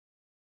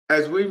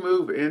as we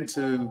move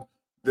into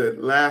the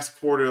last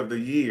quarter of the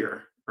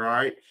year,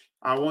 right?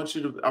 I want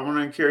to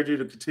encourage you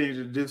to continue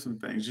to do some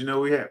things. You know,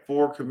 we had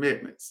 4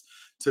 commitments: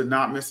 to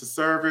not miss a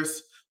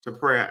service, to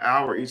pray an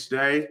hour each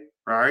day,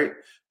 right?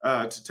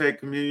 To take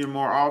communion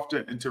more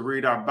often, and to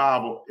read our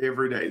Bible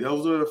every day.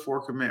 Those are the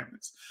 4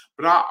 commitments.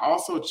 But I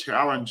also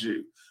challenge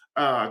you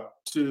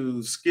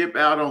to skip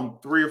out on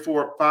 3 or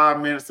 4 or 5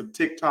 minutes of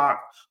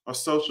TikTok or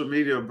social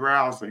media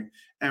browsing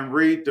and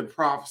read the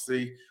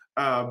prophecy,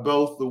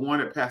 both the one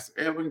that Pastor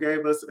Edwin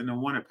gave us and the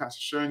one that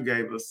Pastor Shern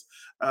gave us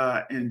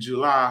in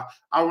July.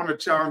 I want to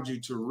challenge you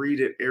to read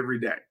it every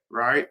day,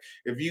 right?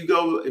 If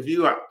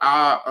you are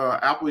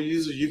Apple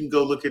user, you can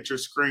go look at your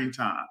screen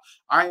time.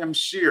 I am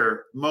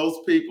sure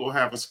most people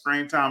have a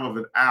screen time of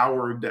an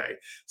hour a day.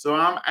 So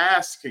I'm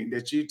asking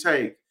that you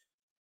take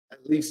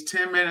at least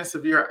 10 minutes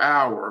of your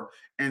hour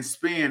and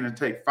spend and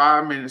take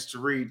 5 minutes to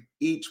read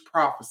each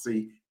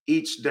prophecy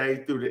each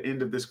day through the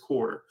end of this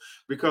quarter.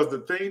 Because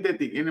the thing that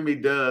the enemy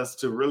does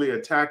to really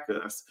attack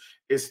us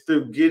is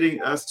through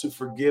getting us to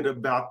forget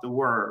about the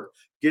word,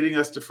 getting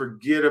us to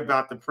forget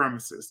about the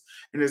premises.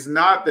 And it's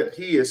not that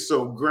he is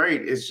so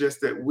great, it's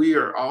just that we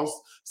are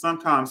all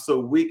sometimes so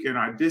weak in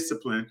our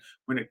discipline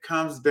when it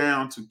comes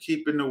down to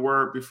keeping the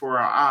word before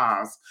our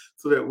eyes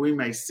so that we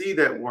may see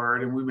that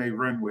word and we may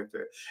run with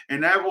it.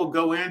 And that will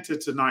go into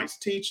tonight's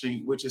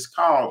teaching, which is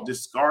called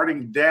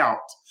Discarding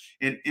Doubt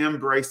and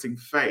Embracing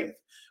Faith,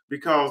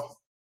 because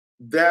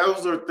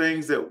those are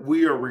things that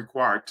we are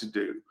required to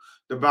do.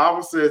 The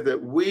Bible says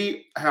that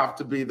we have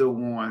to be the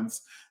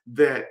ones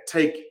that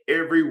take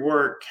every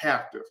word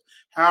captive.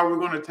 How are we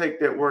going to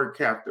take that word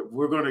captive?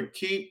 We're going to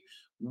keep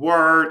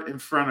word in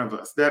front of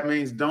us. That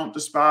means don't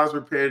despise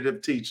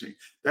repetitive teaching.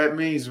 That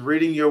means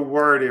reading your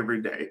word every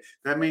day.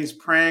 That means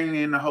praying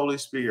in the Holy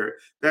Spirit.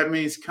 That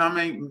means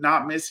coming,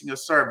 not missing a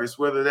service,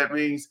 whether that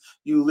means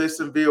you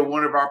listen via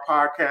one of our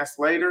podcasts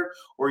later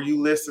or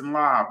you listen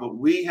live. But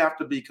we have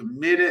to be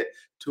committed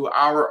to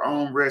our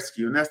own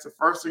rescue. And that's the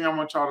first thing I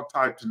want y'all to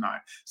type tonight.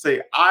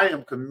 Say, I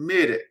am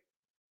committed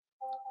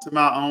to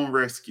my own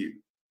rescue.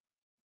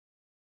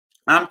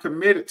 I'm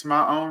committed to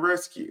my own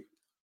rescue.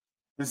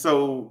 And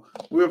so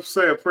we'll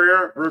say a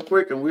prayer real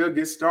quick and we'll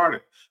get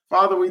started.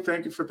 Father, we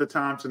thank you for the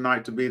time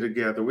tonight to be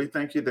together. We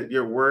thank you that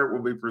your word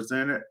will be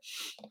presented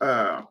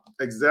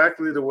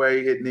exactly the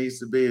way it needs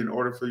to be in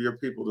order for your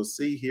people to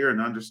see, hear,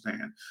 and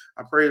understand.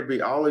 I pray to be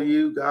all of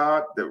you,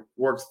 God, that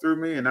works through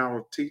me, and I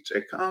will teach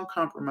a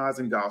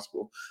uncompromising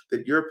gospel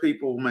that your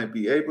people may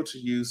be able to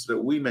use so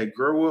that we may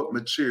grow up,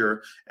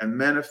 mature, and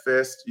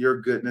manifest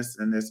your goodness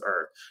in this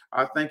earth.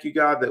 I thank you,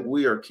 God, that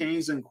we are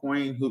kings and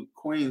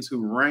queens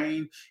who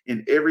reign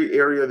in every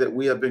area that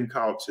we have been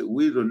called to.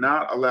 We do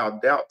not allow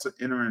doubt to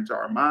enter into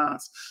our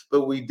minds,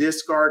 but we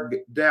discard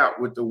doubt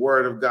with the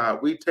word of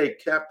God. We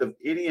take captive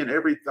any and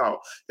every thought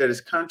that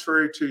is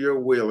contrary to your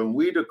will, and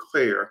we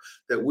declare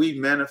that we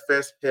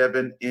manifest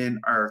heaven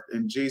in earth.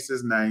 In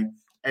Jesus' name,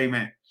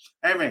 amen.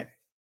 Amen.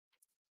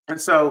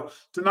 And so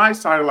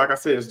tonight's title, like I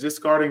said, is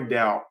Discarding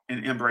Doubt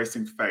and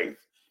Embracing Faith.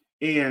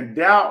 And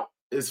doubt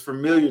is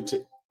familiar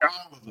to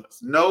all of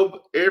us.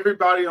 No,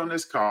 everybody on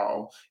this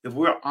call, if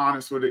we're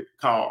honest with it,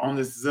 call on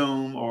this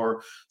Zoom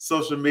or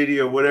social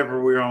media,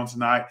 whatever we're on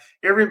tonight,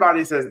 everybody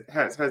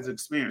has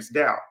experienced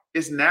doubt.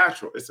 It's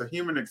natural. It's a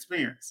human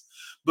experience.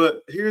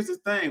 But here's the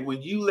thing: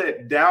 when you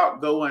let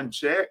doubt go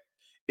unchecked,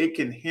 it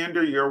can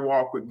hinder your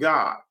walk with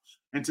God.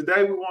 And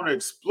today we want to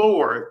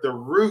explore the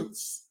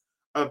roots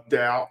of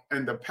doubt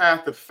and the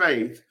path of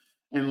faith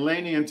and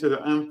leaning into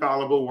the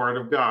infallible word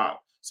of God.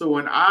 So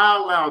when I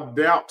allow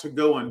doubt to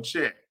go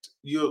unchecked,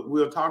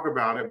 we'll talk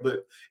about it,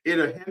 but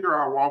it'll hinder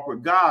our walk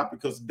with God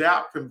because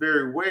doubt can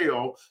very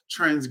well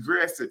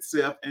transgress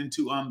itself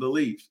into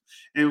unbelief.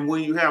 And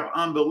when you have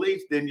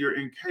unbelief, then you're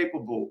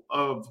incapable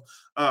of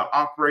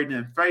operating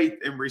in faith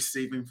and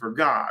receiving for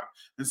God.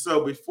 And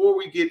so before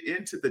we get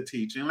into the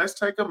teaching, let's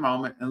take a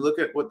moment and look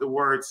at what the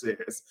word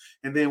says.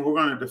 And then we're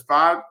going to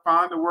define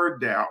the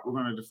word doubt. We're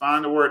going to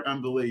define the word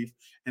unbelief,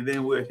 and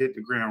then we'll hit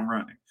the ground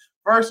running.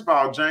 First of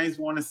all, James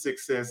 1:6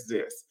 says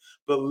this,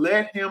 but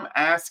let him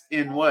ask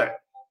in what?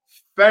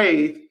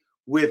 Faith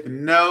with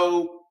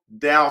no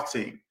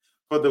doubting.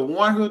 For the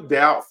one who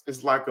doubts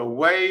is like a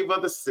wave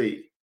of the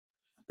sea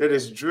that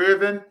is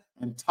driven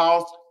and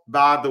tossed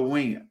by the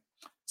wind.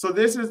 So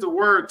this is the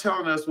word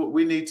telling us what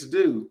we need to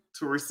do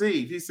to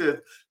receive. He says,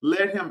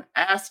 let him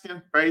ask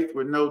in faith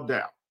with no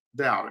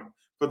doubting.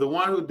 For the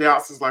one who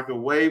doubts is like a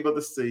wave of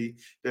the sea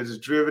that is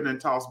driven and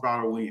tossed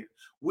by the wind.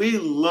 We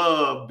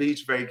love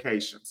beach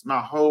vacations.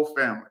 My whole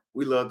family,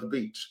 we love the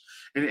beach.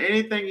 And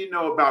anything you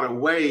know about a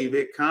wave,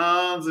 it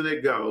comes and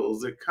it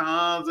goes. It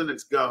comes and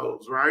it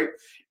goes, right?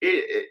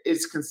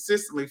 It's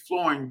consistently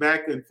flowing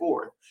back and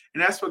forth.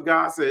 And that's what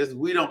God says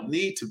we don't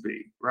need to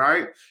be,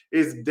 right?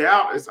 Its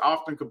doubt is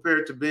often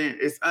compared to being,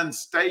 it's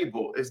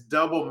unstable, it's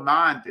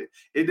double-minded.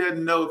 It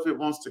doesn't know if it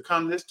wants to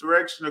come this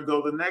direction or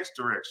go the next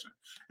direction.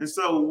 And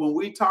so when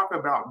we talk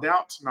about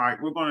doubt tonight,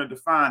 we're going to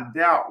define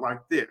doubt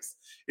like this.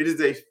 It is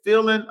a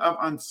feeling of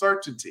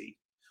uncertainty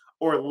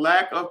or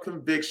lack of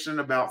conviction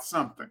about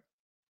something.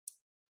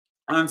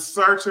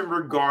 uncertain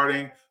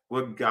regarding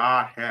what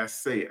God has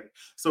said.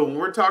 So when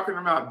we're talking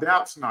about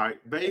doubt tonight,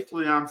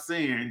 basically I'm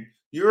saying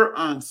you're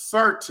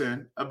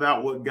uncertain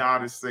about what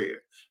God has said.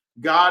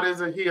 God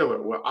is a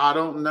healer. Well, I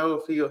don't know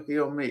if he'll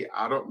heal me.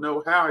 I don't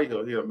know how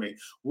he'll heal me.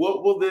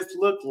 What will this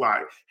look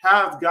like?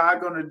 How is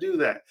God going to do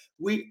that?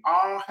 We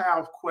all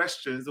have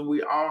questions and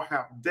we all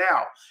have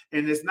doubt.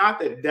 And it's not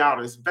that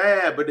doubt is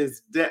bad, but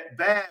it's that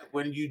bad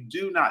when you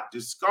do not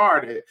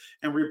discard it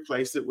and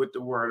replace it with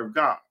the word of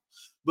God.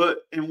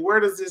 And where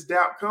does this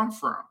doubt come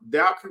from?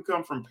 Doubt can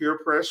come from peer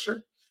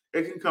pressure.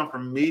 It can come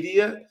from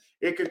media.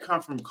 It can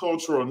come from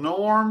cultural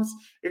norms.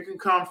 It can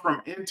come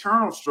from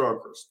internal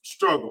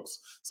struggles.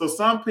 So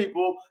some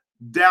people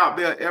doubt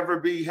they'll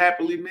ever be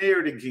happily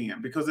married again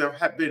because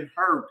they've been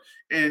hurt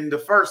in the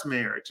first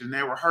marriage and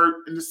they were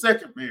hurt in the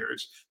second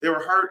marriage. They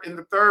were hurt in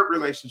the third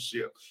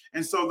relationship.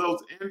 And so those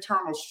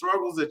internal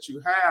struggles that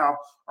you have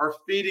are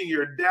feeding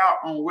your doubt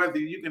on whether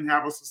you can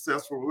have a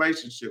successful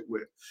relationship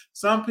with.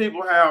 Some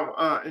people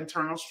have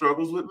internal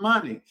struggles with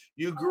money.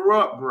 You grew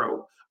up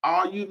broke.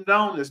 All you've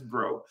known is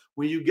broke.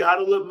 When you got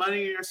a little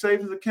money in your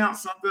savings account,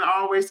 something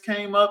always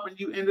came up and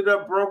you ended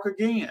up broke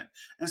again.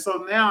 And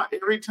so now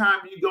every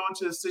time you go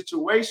into a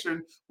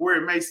situation where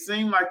it may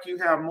seem like you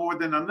have more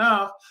than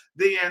enough,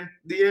 then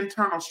the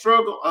internal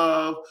struggle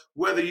of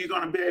whether you're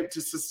going to be able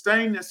to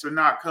sustain this or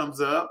not comes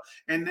up.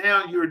 And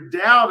now you're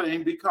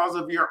doubting because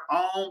of your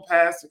own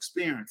past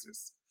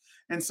experiences.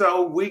 And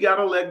so we got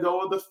to let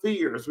go of the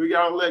fears. We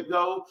got to let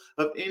go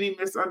of any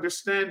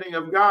misunderstanding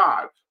of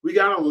God. We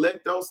got to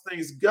let those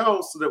things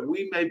go so that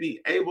we may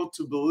be able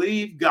to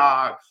believe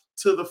God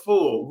to the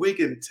full. We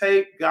can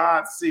take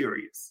God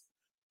serious.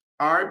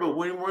 All right. But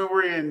when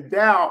we're in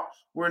doubt,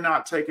 we're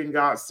not taking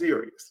God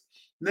serious.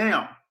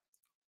 Now,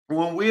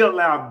 when we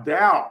allow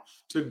doubt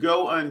to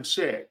go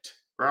unchecked,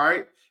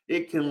 right,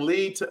 it can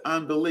lead to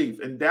unbelief.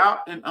 And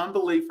doubt and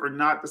unbelief are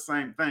not the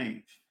same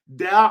thing.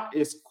 Doubt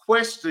is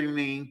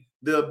questioning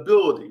the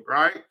ability,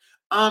 right?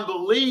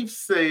 Unbelief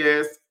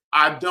says,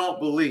 I don't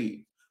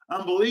believe.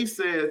 Unbelief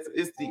says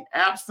it's the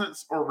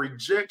absence or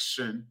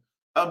rejection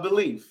of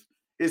belief.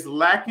 It's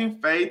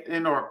lacking faith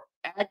and or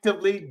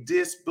actively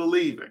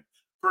disbelieving.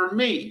 For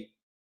me,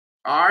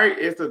 all right,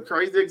 it's a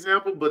crazy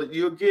example, but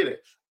you'll get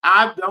it.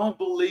 I don't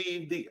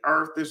believe the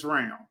earth is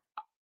round.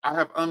 I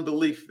have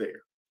unbelief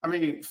there. I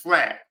mean,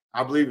 flat.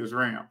 I believe it's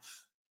round.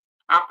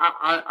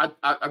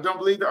 I don't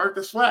believe the earth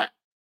is flat.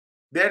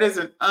 That is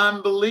an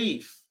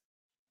unbelief.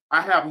 I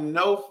have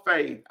no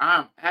faith.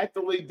 I'm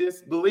actively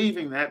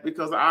disbelieving that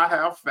because I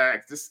have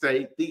facts to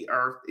state the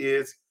earth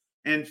is,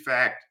 in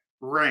fact,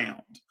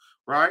 round.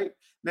 Right?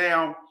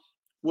 Now,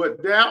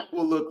 what doubt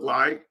will look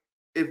like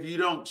if you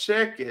don't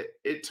check it,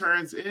 it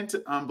turns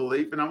into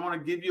unbelief. And I want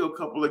to give you a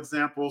couple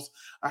examples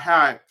of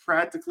how it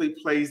practically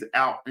plays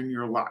out in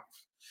your life.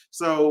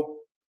 So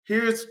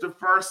here's the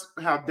first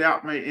how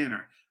doubt may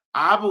enter.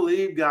 I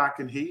believe God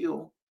can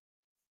heal.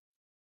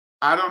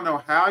 I don't know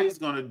how he's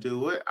going to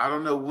do it. I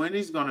don't know when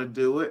he's going to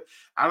do it.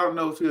 I don't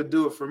know if he'll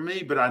do it for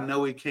me, but I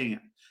know he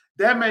can.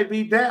 That may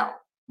be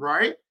doubt,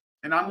 right?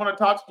 And I'm going to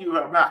talk to you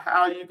about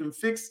how you can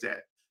fix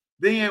that.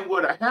 Then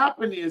what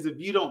happen is if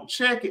you don't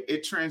check it,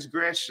 it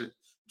transgresses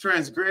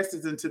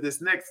into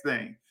this next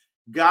thing.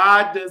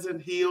 God doesn't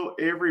heal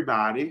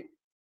everybody.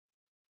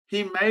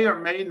 He may or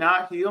may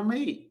not heal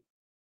me.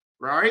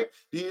 Right?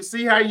 Do you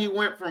see how you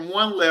went from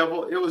one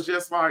level? It was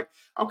just like,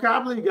 okay,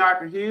 I believe God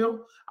can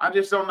heal. I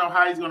just don't know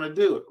how he's going to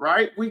do it.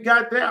 Right? We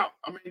got doubt.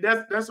 I mean,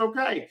 that's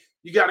okay.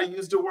 You got to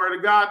use the word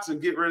of God to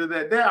get rid of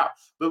that doubt.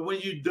 But when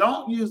you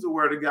don't use the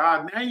word of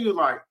God, now you're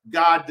like,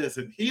 God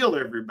doesn't heal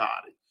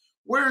everybody.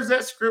 Where is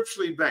that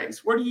scripturally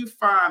based? Where do you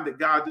find that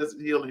God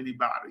doesn't heal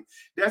anybody?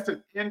 That's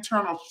an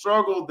internal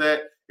struggle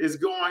that is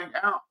going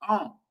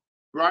on,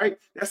 right?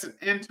 That's an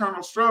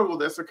internal struggle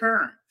that's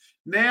occurring.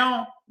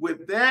 Now,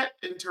 with that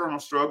internal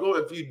struggle,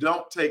 if you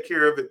don't take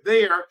care of it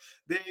there,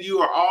 then you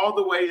are all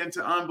the way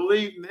into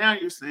unbelief. Now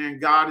you're saying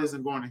God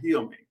isn't going to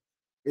heal me.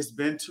 It's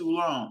been too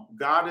long.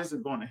 God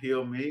isn't going to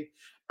heal me.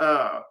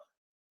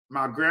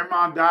 My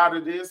grandma died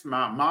of this.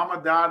 My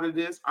mama died of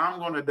this. I'm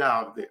going to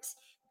die of this.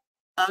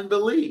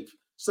 Unbelief.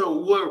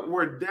 So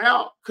where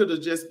doubt could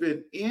have just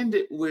been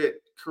ended with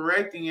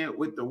correcting it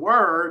with the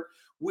word,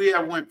 we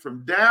have went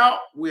from doubt,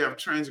 we have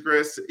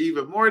transgressed to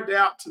even more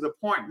doubt to the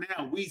point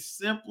now we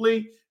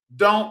simply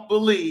don't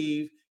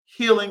believe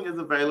healing is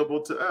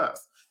available to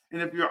us.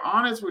 And if you're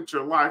honest with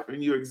your life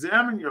and you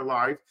examine your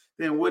life,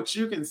 then what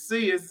you can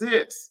see is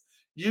this.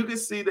 You can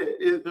see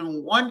that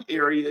in one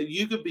area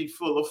you could be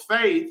full of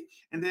faith,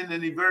 and then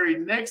in the very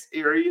next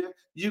area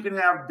you can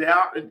have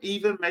doubt and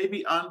even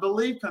maybe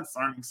unbelief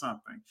concerning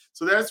something.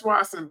 So that's why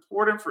it's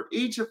important for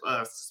each of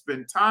us to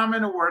spend time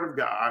in the Word of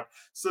God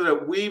so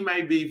that we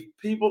may be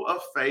people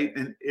of faith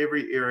in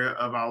every area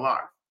of our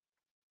life.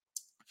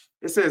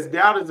 It says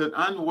doubt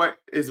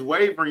is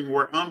wavering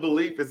where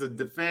unbelief is a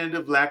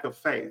definitive lack of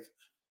faith.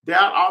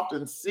 Doubt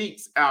often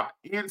seeks out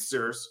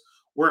answers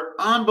where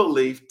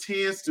unbelief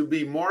tends to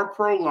be more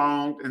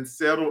prolonged and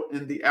settled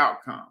in the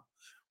outcome.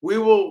 We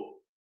will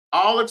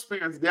All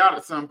experience doubt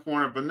at some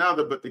point or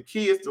another, but the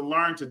key is to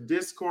learn to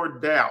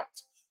discard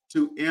doubt,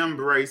 to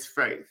embrace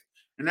faith.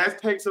 And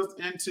that takes us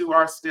into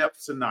our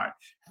steps tonight.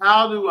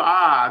 How do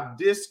I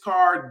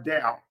discard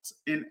doubt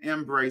and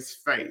embrace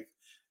faith?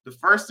 The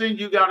first thing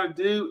you got to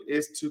do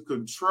is to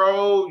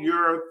control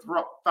your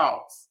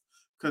thoughts.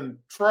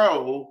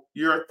 Control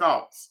your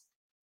thoughts.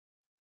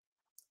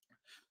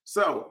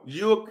 So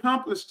you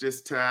accomplish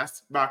this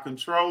task by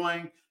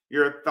controlling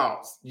your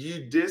thoughts.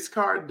 You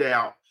discard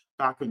doubt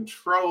by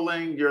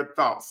controlling your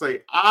thoughts.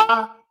 Say,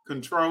 I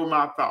control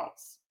my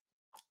thoughts.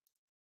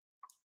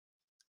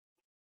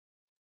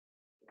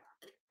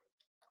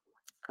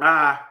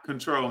 I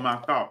control my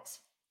thoughts.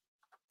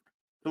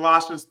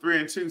 Colossians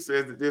 3:2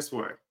 says it this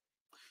way.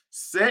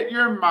 Set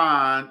your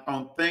mind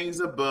on things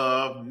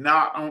above,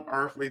 not on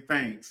earthly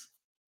things.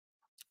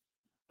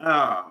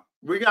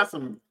 We got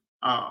some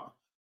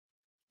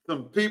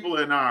people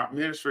in our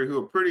ministry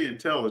who are pretty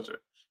intelligent.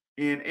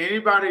 And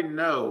anybody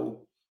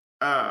know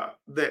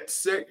that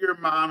set your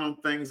mind on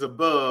things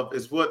above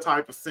is what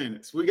type of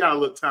sentence? We got a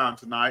little time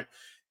tonight.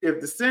 If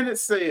the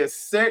sentence says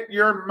set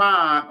your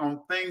mind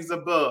on things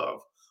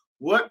above,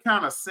 what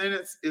kind of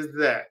sentence is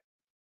that?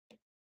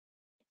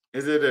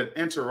 Is it an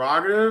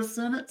interrogative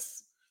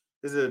sentence?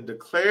 Is it a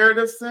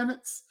declarative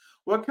sentence?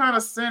 What kind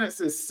of sentence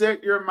is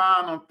set your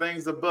mind on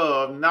things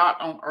above,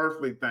 not on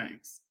earthly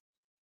things?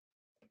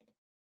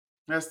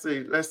 Let's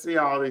see. Let's see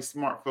all these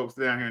smart folks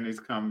down here in these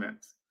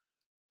comments.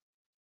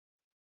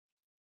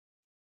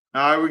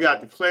 All right, we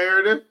got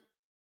declarative.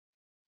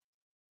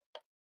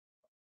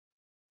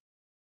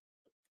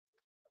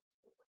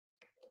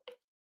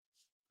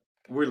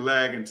 We're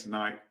lagging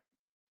tonight.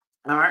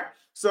 All right,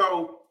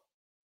 so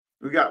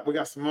we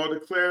got some more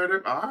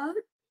declarative. All right.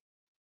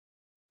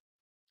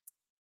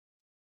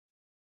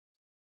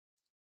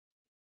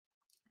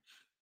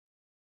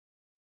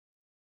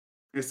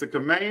 It's a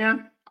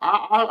command.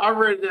 I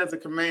read it as a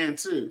command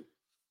too,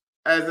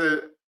 as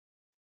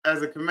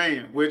a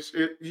command. Which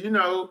if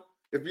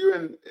you're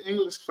in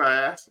English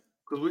class,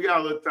 because we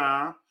got a little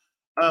time,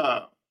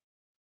 a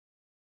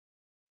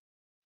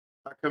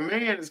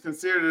command is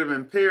considered an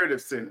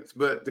imperative sentence,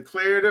 but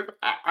declarative,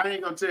 I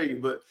ain't gonna tell you.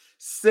 But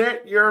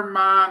set your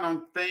mind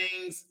on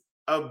things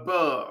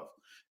above.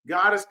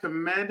 God is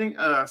commanding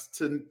us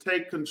to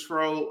take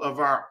control of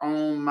our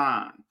own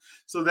mind.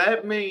 So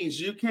that means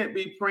you can't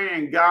be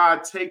praying,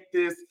 God, take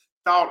this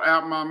thought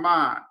out my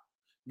mind.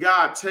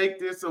 God, take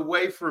this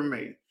away from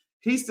me.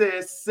 He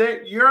says,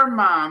 set your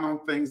mind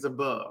on things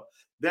above.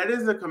 That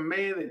is a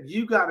command that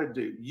you got to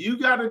do. You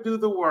got to do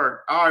the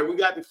work. All right, we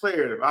got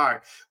declarative. All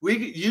right,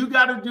 you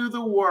got to do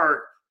the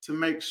work to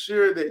make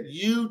sure that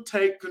you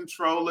take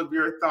control of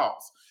your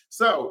thoughts.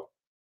 So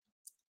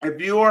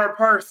if you are a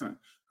person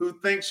who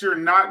thinks you're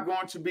not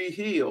going to be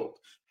healed,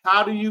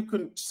 how do you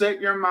set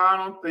your mind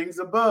on things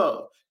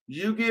above?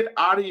 You get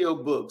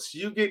audiobooks,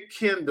 you get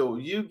Kindle,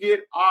 you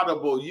get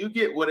Audible, you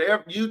get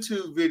whatever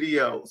YouTube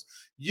videos,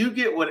 you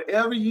get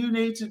whatever you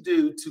need to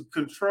do to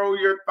control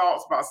your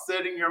thoughts by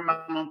setting your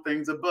mind on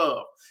things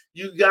above.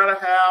 You got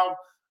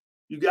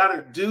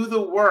to do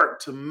the work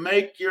to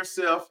make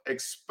yourself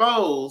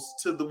exposed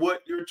to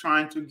what you're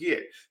trying to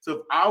get. So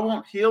if I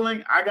want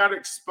healing, I got to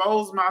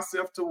expose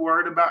myself to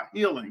word about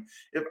healing.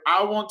 If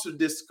I want to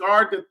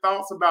discard the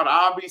thoughts about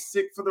I'll be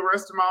sick for the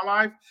rest of my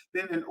life,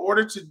 then in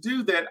order to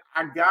do that,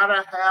 I got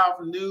to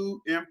have new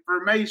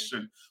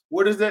information.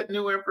 Where does that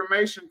new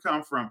information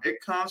come from? It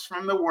comes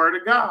from the word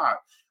of God.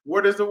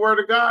 Where does the word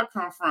of God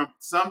come from?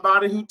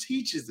 Somebody who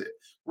teaches it.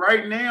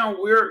 Right now,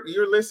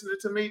 you're listening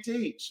to me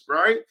teach,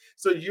 right?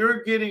 So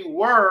you're getting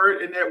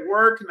word, and that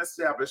word can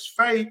establish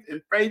faith,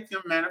 and faith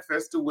can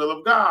manifest the will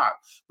of God.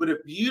 But if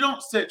you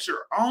don't set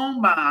your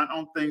own mind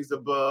on things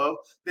above,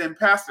 then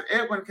Pastor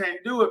Edwin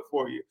can't do it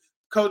for you.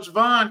 Coach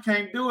Vaughn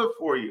can't do it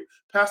for you.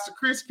 Pastor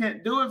Chris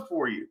can't do it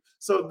for you.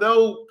 So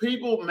though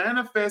people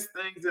manifest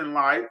things in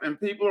life, and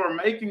people are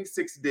making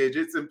 6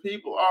 digits, and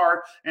people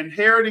are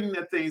inheriting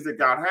the things that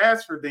God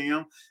has for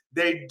them,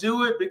 they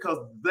do it because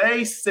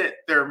they set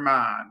their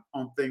mind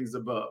on things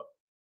above.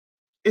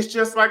 It's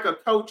just like a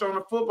coach on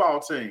a football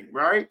team,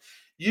 right?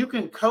 You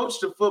can coach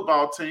the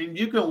football team,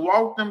 you can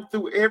walk them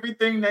through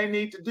everything they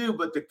need to do,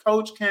 but the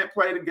coach can't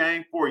play the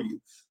game for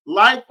you.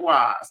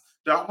 Likewise,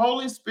 the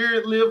Holy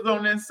Spirit lives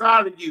on the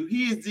inside of you.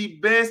 He is the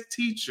best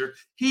teacher.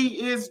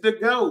 He is the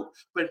GOAT,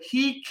 but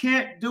he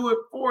can't do it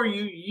for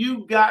you.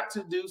 You got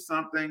to do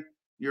something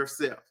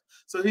yourself.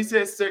 So he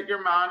says, set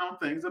your mind on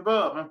things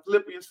above. In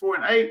Philippians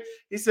 4:8,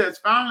 he says,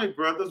 finally,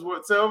 brothers,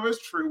 whatsoever is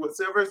true,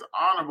 whatsoever is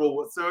honorable,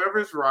 whatsoever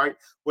is right,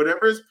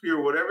 whatever is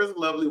pure, whatever is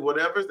lovely,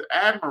 whatever is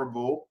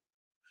admirable,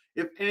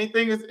 if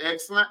anything is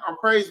excellent or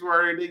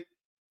praiseworthy,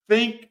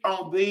 think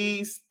on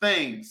these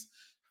things.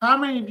 How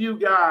many of you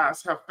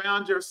guys have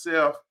found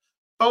yourself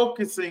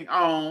focusing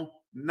on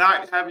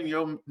not having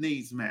your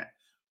needs met,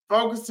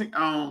 focusing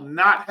on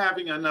not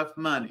having enough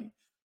money,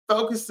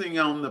 focusing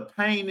on the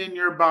pain in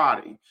your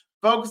body,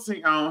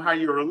 focusing on how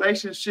your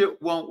relationship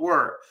won't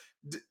work?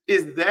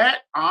 Is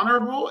that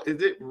honorable?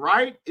 Is it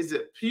right? Is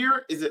it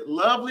pure? Is it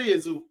lovely?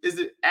 Is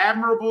it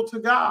admirable to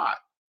God?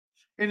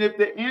 And if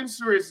the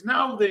answer is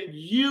no, then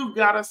you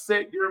got to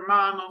set your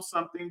mind on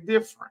something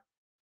different.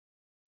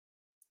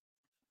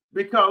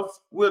 Because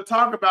we'll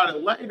talk about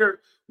it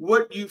later,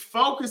 what you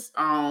focus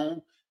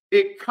on,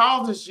 it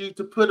causes you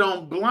to put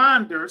on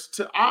blinders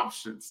to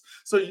options.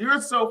 So you're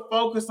so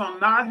focused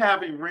on not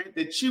having rent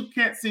that you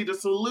can't see the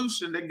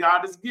solution that God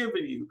has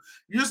given you.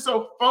 You're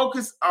so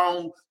focused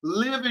on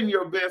living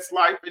your best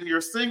life in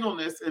your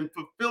singleness and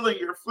fulfilling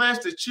your flesh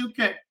that you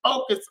can't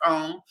focus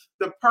on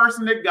the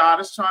person that God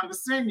is trying to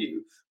send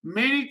you.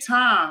 Many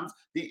times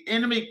the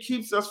enemy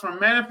keeps us from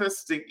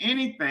manifesting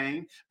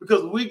anything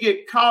because we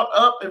get caught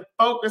up and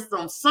focused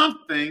on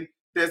something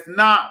that's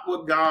not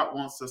what God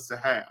wants us to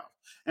have.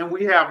 And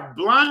we have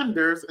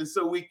blinders, and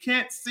so we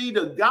can't see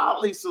the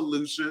godly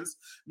solutions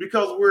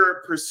because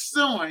we're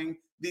pursuing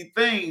the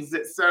things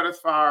that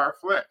satisfy our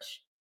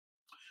flesh.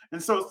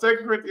 And so 2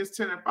 Corinthians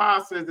 10 and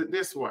 5 says it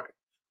this way: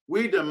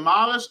 we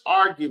demolish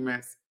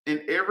arguments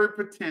and every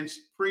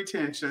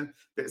pretension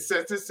that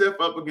sets itself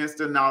up against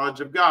the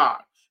knowledge of God.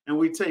 And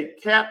we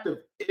take captive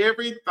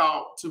every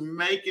thought to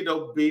make it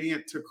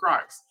obedient to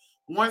Christ.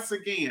 Once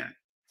again,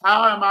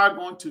 how am I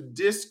going to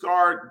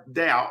discard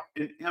doubt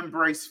and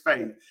embrace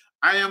faith?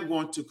 I am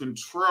going to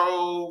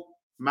control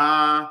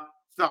my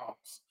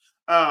thoughts.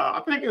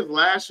 I think it was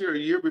last year, a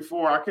year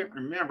before, I can't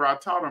remember. I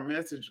taught a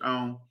message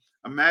on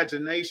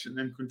imagination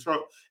and control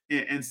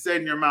and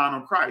setting your mind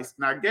on Christ.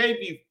 And I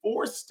gave you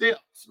 4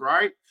 steps,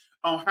 right,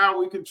 on how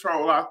we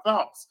control our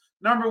thoughts.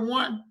 Number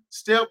 1,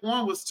 step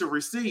 1 was to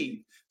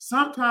receive.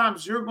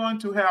 Sometimes you're going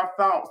to have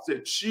thoughts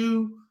that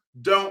you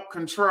don't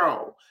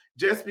control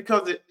just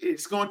because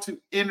it's going to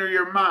enter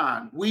your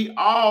mind. We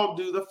all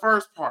do the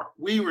first part.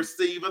 We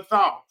receive a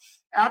thought.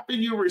 After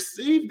you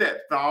receive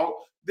that thought,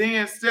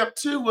 then step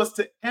 2 was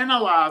to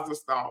analyze the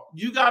thought.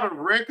 You got to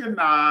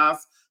recognize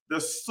the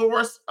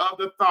source of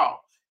the thought.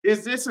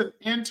 Is this an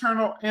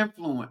internal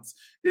influence?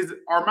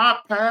 Are my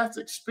past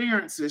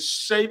experiences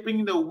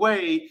shaping the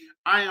way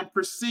I am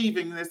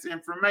perceiving this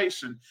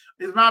information?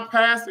 Is my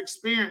past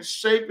experience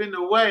shaping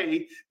the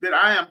way that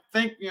I am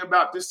thinking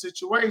about this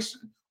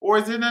situation? Or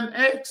is it an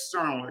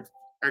external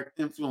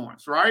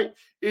influence, right?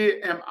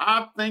 Am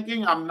I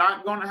thinking I'm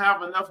not going to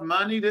have enough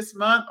money this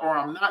month, or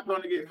I'm not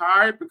going to get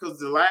hired because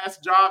the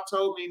last job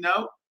told me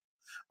no?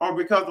 Or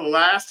because the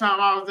last time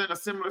I was in a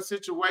similar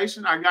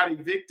situation, I got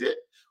evicted?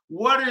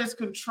 What is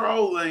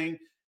controlling?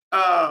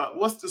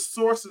 What's the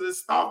source of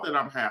this thought that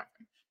I'm having?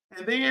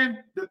 And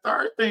then the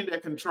third thing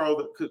that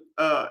could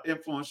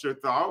influence your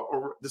thought,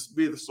 or this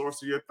be the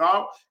source of your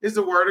thought, is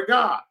the word of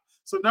God.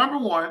 So number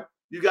 1,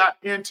 you got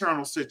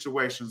internal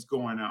situations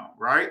going on,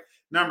 right?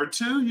 Number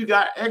 2, you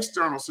got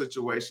external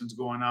situations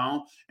going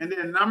on. And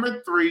then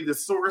number 3, the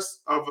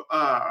source of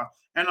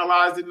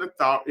analyzing the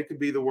thought, it could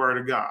be the word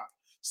of God.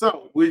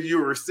 So when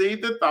you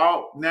receive the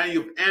thought, now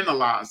you've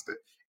analyzed it.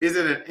 Is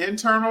it an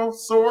internal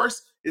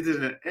source? Is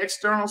it an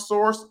external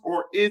source?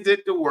 Or is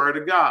it the word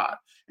of God?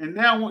 And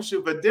now once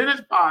you've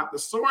identified the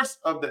source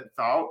of that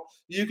thought,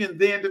 you can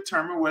then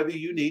determine whether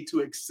you need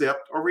to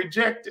accept or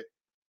reject it.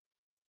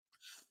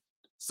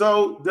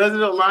 So does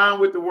it align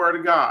with the word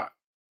of God?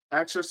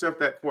 Ask yourself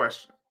that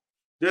question.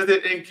 Does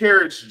it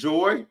encourage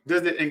joy?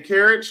 Does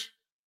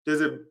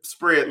it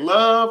spread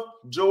love,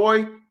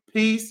 joy,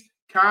 peace,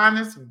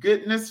 kindness,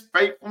 goodness,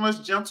 faithfulness,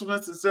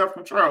 gentleness, and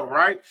self-control,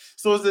 right?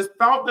 So is this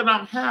thought that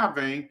I'm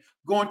having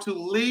going to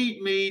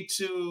lead me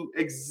to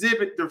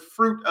exhibit the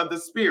fruit of the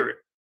Spirit?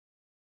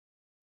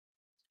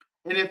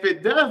 And if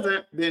it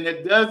doesn't, then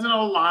it doesn't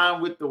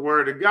align with the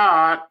word of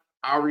God.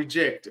 I'll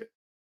reject it.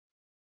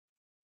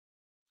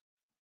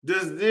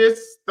 Does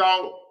this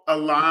thought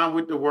align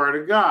with the word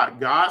of God?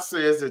 God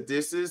says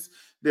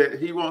that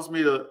he wants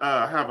me to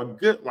have a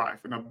good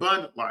life, an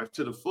abundant life,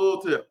 to the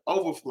full, to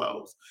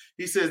overflows.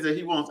 He says that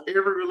he wants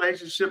every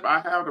relationship I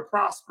have to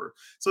prosper.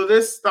 So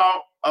this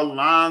thought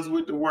aligns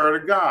with the word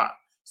of God.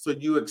 So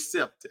you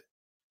accept it.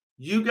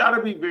 You got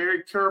to be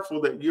very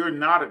careful that you're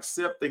not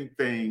accepting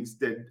things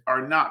that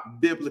are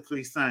not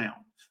biblically sound.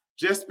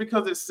 Just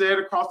because it's said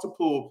across the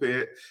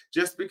pulpit,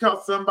 just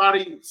because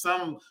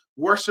some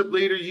worship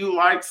leader you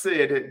like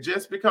said it,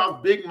 just because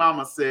Big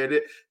Mama said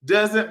it,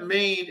 doesn't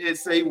mean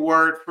it's a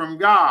word from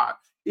God.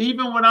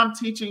 Even when I'm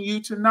teaching you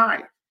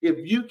tonight, if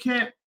you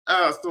can't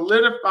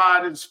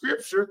solidify it in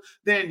scripture,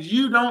 then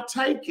you don't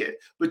take it.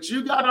 But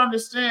you got to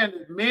understand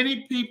that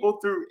many people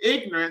through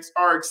ignorance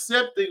are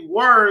accepting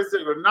words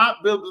that are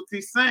not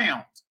biblically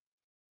sound.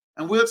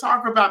 And we'll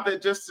talk about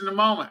that just in a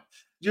moment.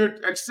 You're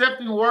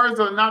accepting words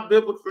that are not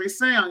biblically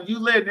sound. You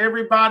letting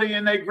everybody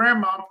and their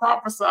grandma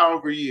prophesy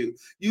over you.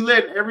 You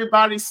letting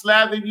everybody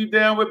slather you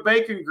down with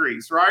bacon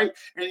grease, right?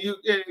 And you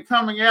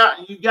coming out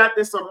and you got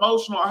this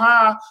emotional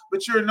high,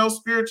 but you're no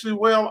spiritually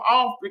well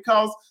off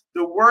because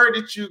the word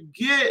that you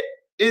get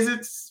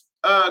isn't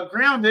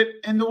grounded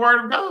in the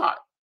word of God.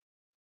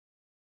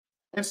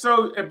 And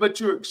so, but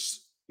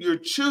you're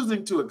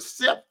choosing to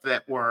accept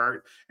that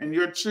word, and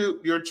your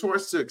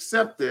choice to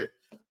accept it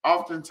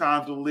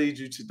oftentimes will lead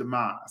you to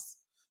demise.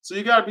 So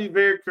you got to be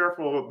very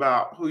careful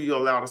about who you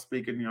allow to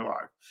speak in your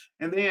life.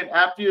 And then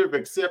after you've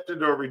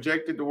accepted or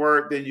rejected the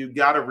word, then you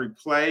got to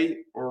replay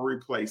or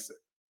replace it.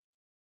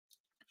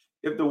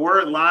 If the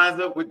word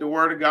lines up with the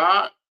word of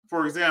God,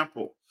 for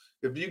example,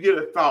 if you get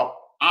a thought,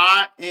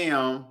 I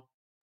am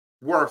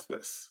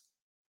worthless,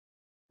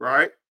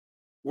 right?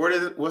 What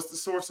is it? What's the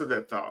source of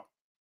that thought?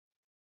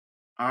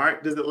 All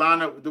right. Does it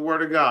line up with the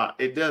word of God?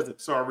 It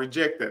doesn't. So I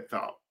reject that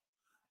thought.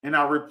 And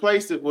I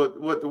replace it with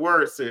what the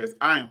word says.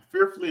 I am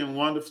fearfully and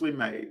wonderfully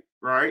made,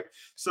 right?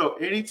 So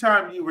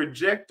anytime you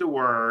reject the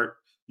word,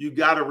 you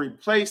got to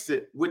replace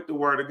it with the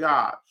word of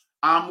God.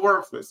 I'm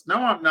worthless. No,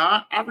 I'm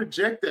not. I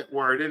reject that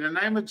word in the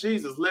name of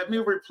Jesus. Let me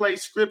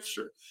replace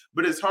scripture.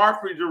 But it's hard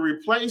for you to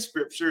replace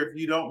scripture if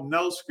you don't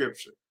know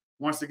scripture.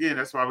 Once again,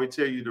 that's why we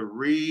tell you to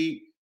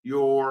read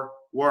your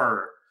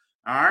word.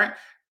 All right.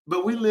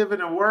 But we live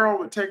in a world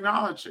with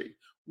technology.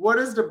 What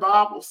does the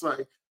Bible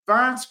say?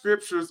 Find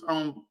scriptures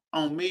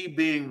on me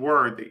being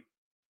worthy.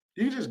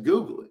 You just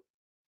Google it,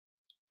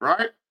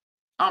 right?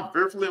 I'm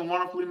fearfully and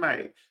wonderfully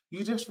made.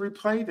 You just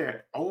replay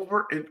that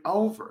over and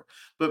over.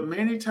 But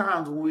many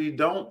times when we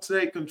don't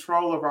take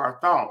control of our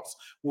thoughts,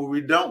 when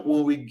we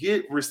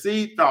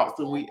receive thoughts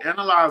and we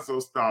analyze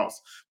those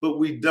thoughts, but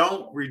we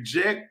don't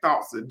reject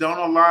thoughts that don't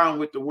align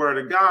with the word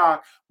of God,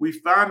 we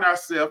find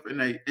ourselves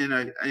in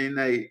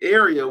a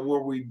area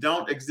where we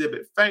don't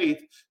exhibit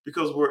faith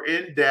because we're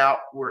in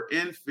doubt, we're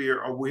in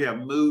fear, or we have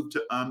moved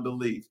to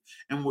unbelief.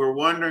 And we're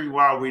wondering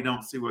why we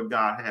don't see what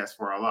God has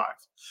for our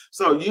lives.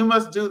 So you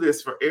must do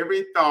this for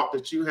every thought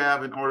that you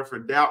have in order for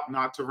doubt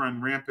not to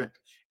run rampant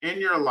in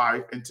your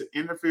life and to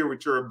interfere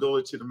with your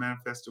ability to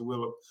manifest the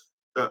will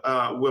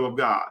of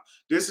God.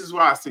 This is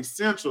why it's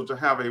essential to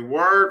have a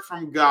word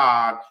from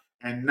God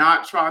and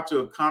not try to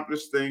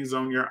accomplish things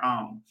on your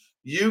own.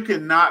 You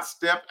cannot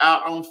step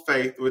out on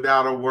faith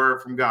without a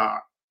word from God.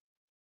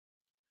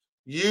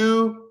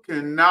 You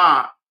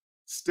cannot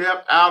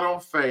step out on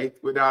faith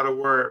without a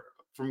word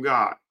from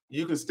God.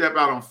 You can step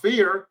out on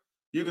fear.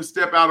 You can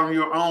step out on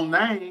your own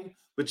name,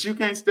 but you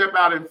can't step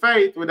out in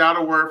faith without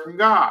a word from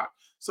God.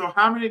 So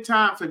how many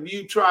times have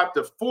you tried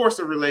to force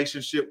a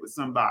relationship with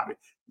somebody?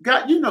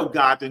 God, you know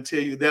God didn't tell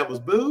you that was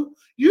boo.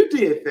 You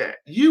did that.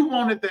 You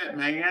wanted that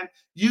man.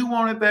 You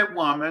wanted that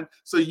woman.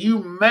 So you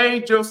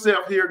made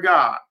yourself hear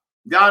God.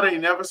 God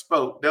ain't never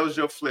spoke. That was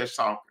your flesh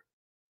talking.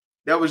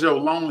 That was your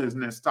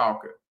loneliness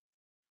talking.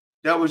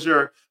 That was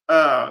your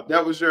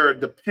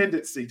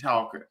dependency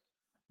talking.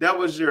 That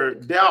was your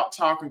doubt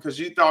talking because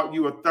you thought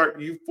you were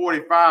 30, you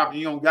 45 and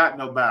you don't got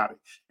nobody.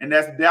 And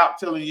that's doubt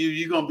telling you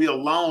you're gonna be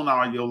alone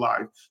all your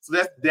life. So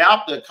that's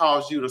doubt that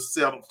caused you to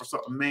settle for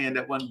some man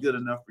that wasn't good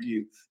enough for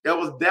you. That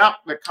was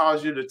doubt that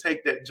caused you to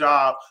take that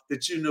job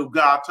that you knew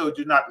God told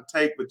you not to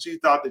take, but you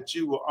thought that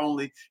you will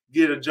only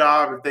get a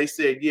job if they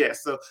said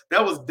yes. So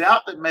that was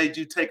doubt that made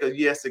you take a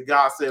yes that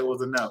God said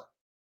was a no.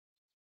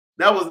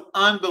 That was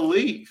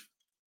unbelief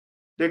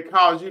that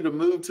caused you to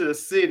move to a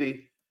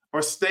city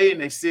or stay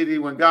in a city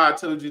when God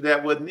told you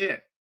that wasn't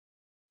it.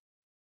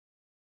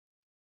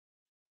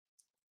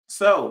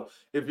 So,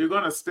 if you're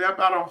going to step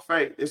out on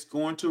faith, it's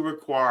going to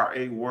require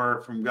a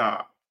word from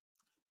God.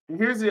 And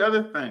here's the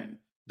other thing,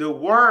 the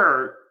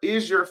word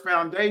is your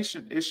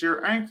foundation, it's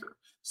your anchor.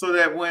 So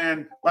that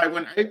when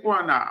April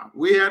and I,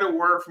 we had a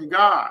word from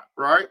God,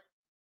 right,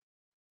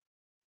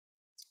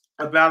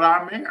 about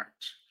our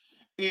marriage.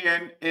 But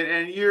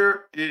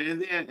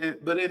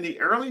in the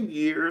early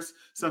years,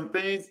 some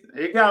things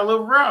it got a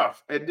little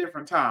rough at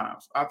different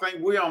times. I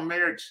think we on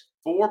marriage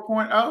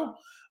 4.0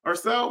 or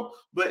so,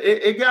 but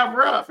it got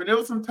rough, and there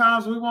was some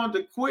times we wanted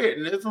to quit,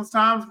 and there was some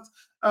times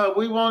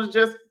we wanted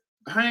to just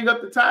hang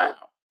up the towel,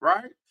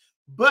 right?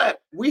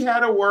 But we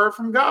had a word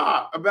from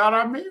God about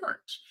our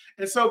marriage,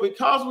 and so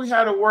because we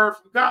had a word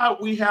from God,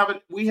 we had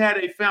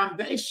a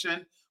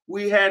foundation,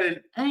 we had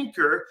an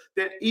anchor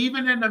that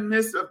even in the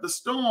midst of the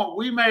storm,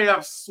 we may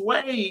have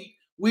swayed,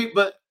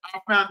 but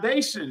our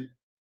foundation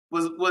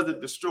wasn't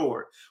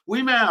destroyed.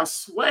 We may have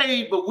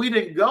swayed, but we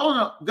didn't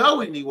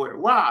go anywhere.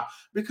 Why?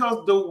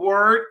 Because the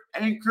word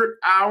anchored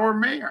our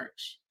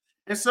marriage.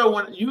 And so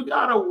when you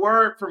got a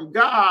word from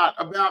God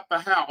about the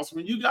house,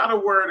 when you got a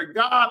word of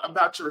God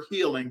about your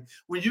healing,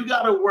 when you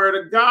got a word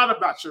of God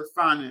about your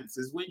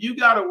finances, when you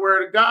got a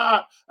word of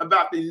God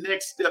about the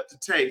next step to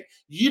take,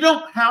 you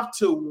don't have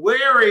to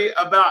worry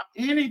about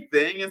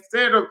anything.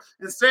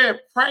 Instead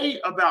pray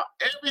about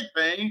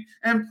everything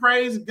and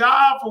praise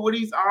God for what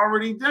he's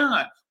already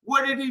done.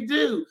 What did he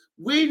do?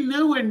 We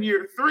knew in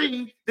year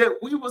 3 that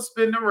we would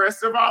spend the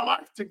rest of our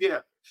life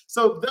together.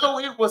 So though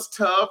it was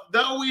tough,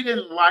 though we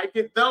didn't like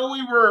it, though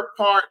we were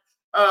apart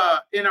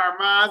in our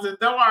minds, and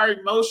though our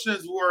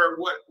emotions were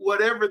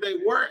whatever they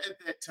were at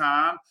that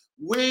time,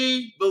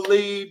 we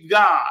believed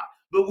God.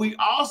 But we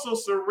also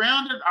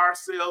surrounded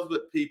ourselves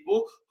with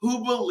people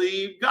who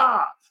believe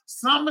God.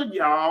 Some of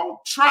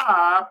y'all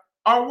tribe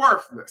are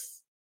worthless.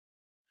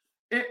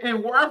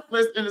 And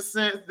worthless in the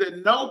sense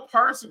that no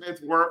person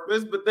is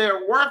worthless, but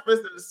they're worthless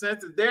in the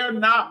sense that they're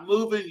not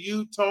moving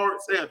you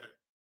towards heaven.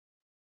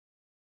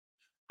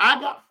 I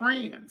got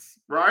friends,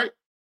 right,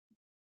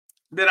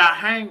 that I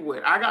hang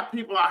with. I got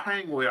people I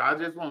hang with. I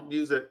just won't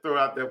use that, throw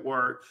out that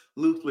word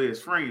loosely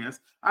as friends.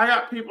 I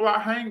got people I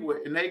hang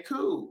with and they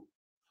cool.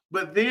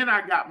 But then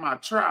I got my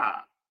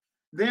tribe.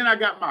 Then I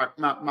got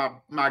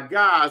my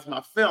guys,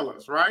 my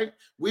fellas, right?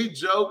 We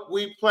joke,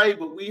 we play,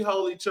 but we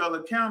hold each other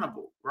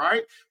accountable,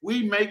 right?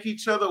 We make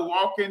each other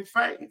walk in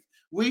faith.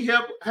 We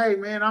help. Hey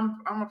man,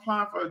 I'm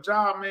applying for a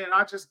job, man.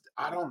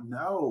 I don't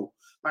know.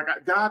 Like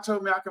God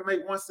told me I can make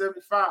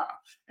 175.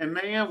 And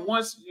man,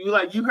 once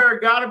you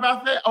heard God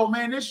about that, oh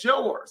man, it's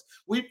yours.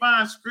 We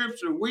find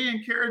scripture, we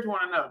encourage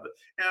one another.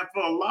 And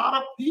for a lot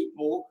of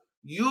people,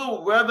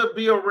 you'll rather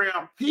be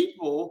around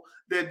people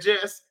that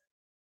just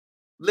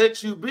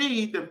let you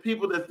be than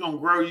people that's gonna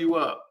grow you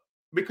up.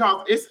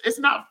 Because it's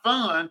not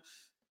fun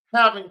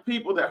having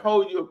people that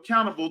hold you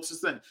accountable to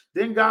say,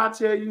 didn't God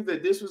tell you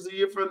that this was a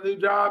year for a new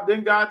job?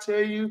 Didn't God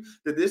tell you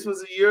that this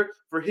was a year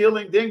for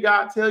healing? Didn't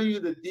God tell you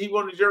that He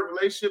wanted your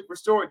relationship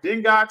restored?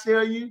 Didn't God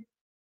tell you?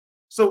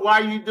 So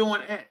why are you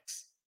doing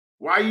X?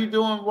 Why are you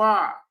doing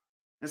Y?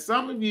 And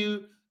some of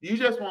you, you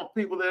just want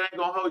people that ain't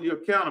gonna hold you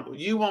accountable.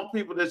 You want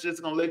people that's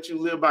just gonna let you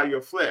live by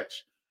your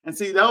flesh. And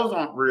see, those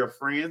aren't real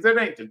friends. That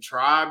ain't the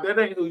tribe. That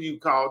ain't who you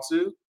call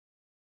to.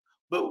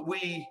 But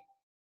we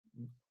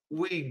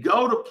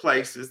go to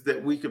places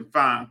that we can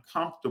find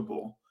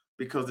comfortable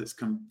because it's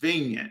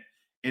convenient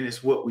and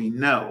it's what we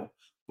know.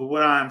 But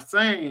what I'm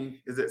saying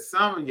is that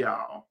some of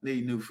y'all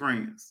need new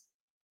friends.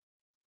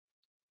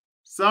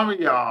 Some of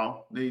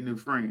y'all need new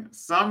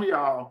friends. Some of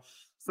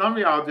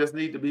y'all just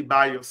need to be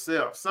by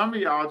yourself. Some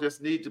of y'all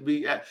just need to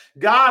be at,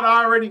 God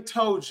already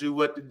told you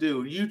what to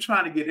do. You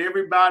trying to get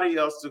everybody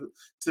else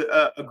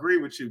to agree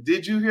with you.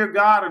 Did you hear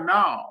God or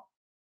no?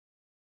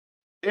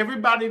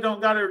 Everybody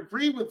don't got to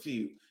agree with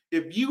you.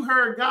 If you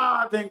heard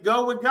God, then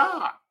go with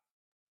God.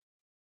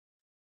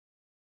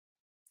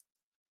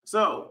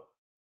 So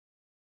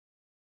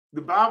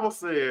the Bible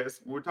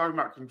says, we're talking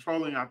about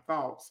controlling our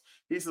thoughts.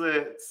 He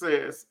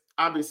says,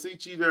 I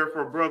beseech you,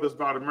 therefore, brothers,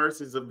 by the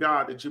mercies of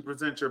God, that you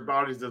present your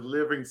bodies as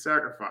living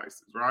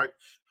sacrifices, right?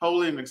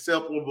 Holy and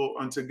acceptable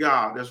unto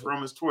God. That's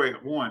Romans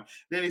 12:1.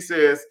 Then he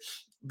says,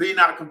 be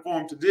not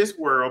conformed to this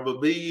world,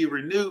 but be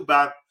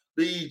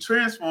ye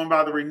transformed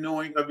by the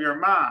renewing of your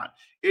mind.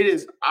 It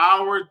is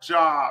our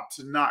job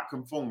to not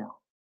conform.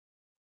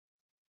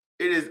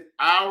 It is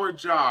our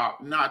job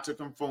not to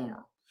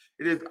conform.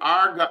 It is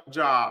our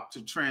job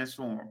to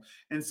transform.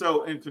 And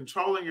so, in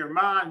controlling your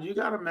mind, you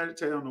got to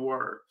meditate on the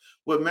word.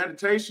 What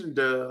meditation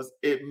does,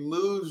 it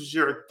moves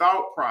your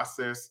thought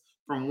process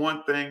from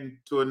one thing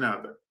to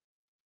another.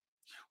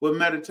 What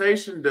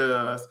meditation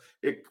does,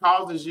 it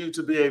causes you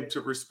to be able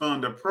to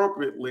respond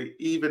appropriately,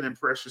 even in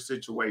pressure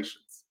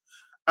situations.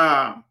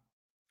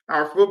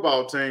 Our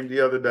football team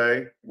the other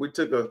day, we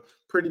took a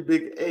pretty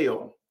big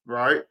L,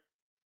 right?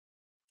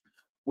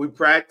 We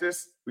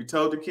practiced, we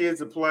told the kids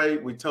to play,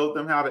 we told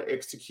them how to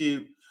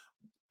execute,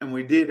 and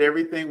we did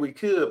everything we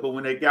could. But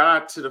when they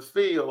got out to the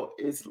field,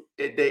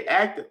 they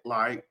acted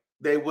like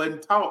they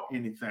wasn't taught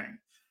anything.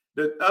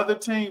 The other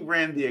team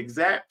ran the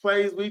exact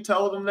plays we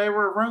told them they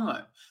were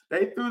run.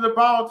 They threw the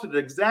ball to the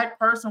exact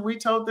person we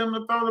told them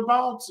to throw the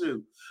ball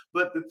to.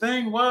 But the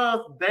thing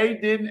was, they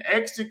didn't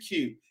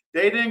execute.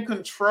 They didn't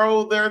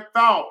control their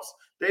thoughts.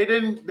 They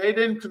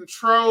didn't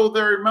control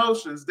their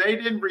emotions. They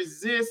didn't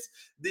resist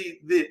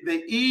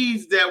the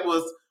ease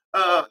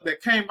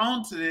that came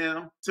onto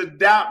them to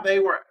doubt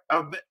they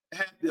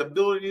had the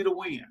ability to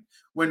win.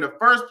 When the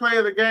first play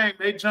of the game,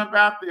 they jump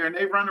out there and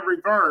they run a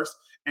reverse,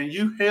 and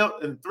you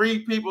help, and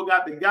three people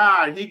got the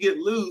guy, and he get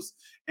loose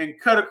and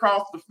cut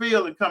across the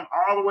field and come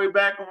all the way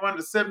back and run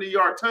the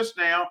 70-yard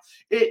touchdown.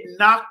 It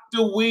knocked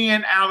the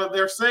wind out of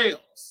their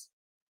sails.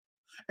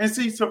 And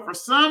see, so for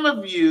some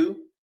of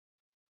you,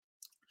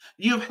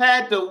 you've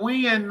had the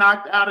wind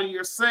knocked out of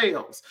your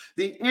sails.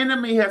 The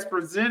enemy has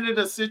presented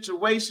a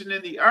situation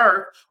in the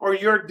earth, or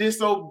your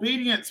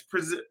disobedience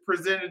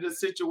presented a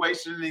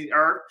situation in the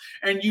earth,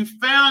 and you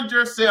found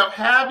yourself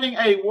having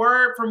a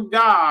word from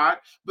God,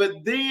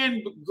 but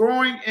then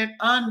growing in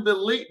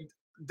unbelief,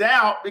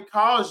 doubt,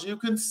 because you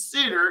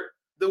considered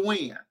the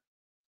wind,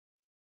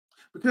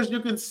 because you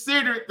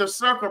considered the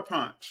sucker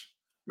punch.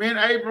 Me and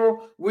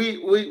April, we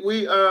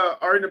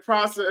are in the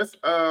process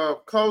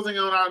of closing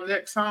on our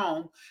next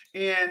home,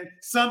 and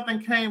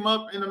something came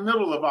up in the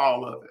middle of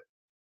all of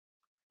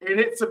it. And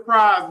it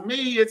surprised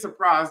me, it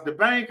surprised the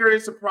banker,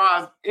 it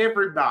surprised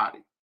everybody.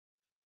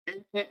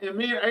 And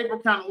me and April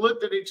kind of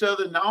looked at each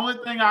other, and the only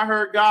thing I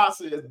heard God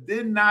say is,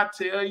 didn't I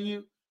tell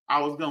you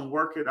I was going to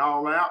work it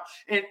all out?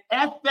 And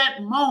at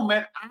that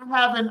moment, I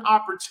have an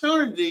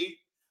opportunity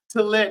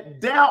to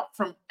let doubt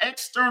from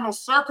external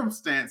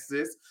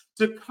circumstances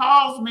to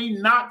cause me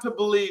not to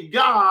believe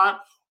God,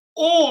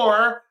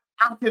 or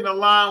I can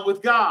align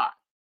with God.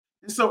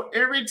 And so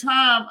every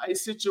time a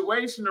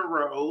situation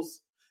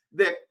arose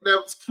that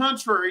was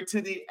contrary to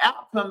the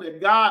outcome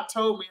that God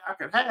told me I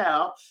could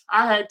have,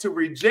 I had to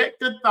reject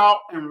the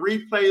thought and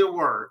replay the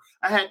word.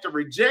 I had to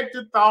reject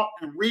the thought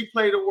and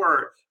replay the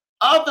word.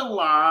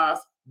 Otherwise,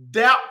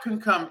 doubt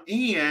can come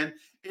in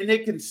and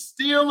it can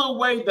steal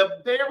away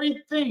the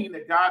very thing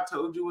that God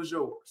told you was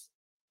yours.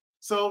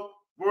 So,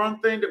 one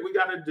thing that we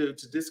got to do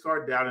to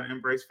discard doubt and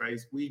embrace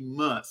faith, we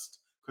must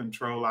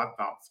control our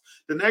thoughts.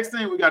 The next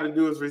thing we got to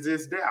do is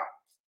resist doubt.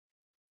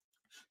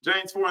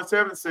 James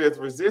 4:7 says,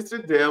 resist the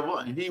devil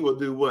and he will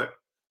do what?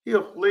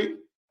 He'll flee.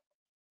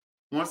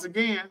 Once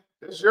again,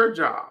 that's your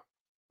job.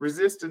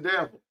 Resist the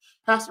devil.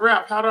 Pastor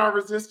Ralph, how do I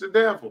resist the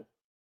devil?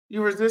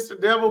 You resist the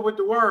devil with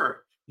the word.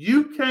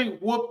 You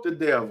can't whoop the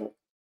devil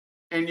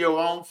in your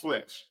own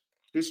flesh.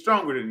 He's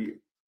stronger than you.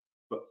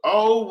 But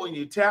oh, when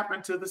you tap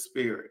into the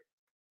spirit,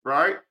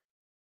 right?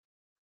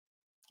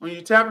 When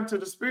you tap into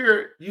the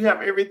spirit, you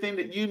have everything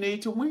that you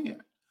need to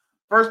win.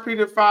 1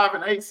 Peter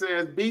 5:8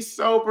 says, be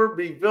sober,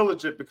 be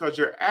vigilant, because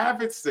your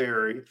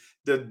adversary,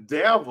 the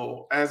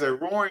devil, as a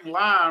roaring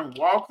lion,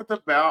 walketh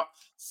about,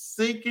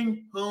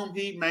 seeking whom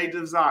he may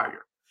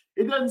desire.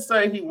 It doesn't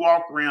say he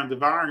walks around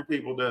devouring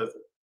people, does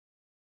it?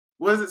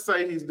 What does it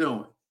say he's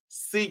doing?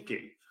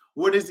 Seeking.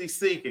 What is he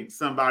seeking?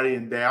 Somebody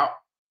in doubt.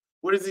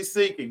 What is he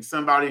seeking?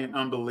 Somebody in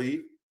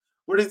unbelief.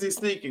 What is he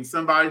seeking?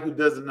 Somebody who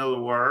doesn't know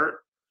the word.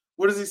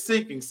 What is he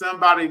seeking?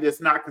 Somebody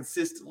that's not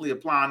consistently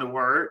applying the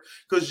word.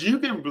 Because you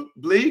can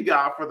believe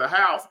God for the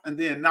house and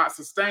then not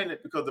sustain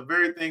it because the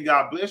very thing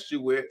God blessed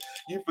you with,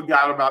 you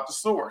forgot about the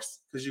source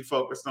because you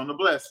focused on the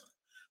blessing.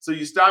 So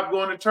you stop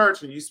going to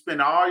church and you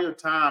spend all your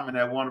time in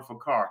that wonderful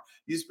car.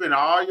 You spend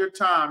all your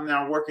time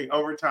now working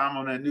overtime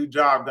on that new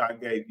job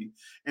God gave you.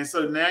 And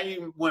so now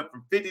you went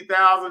from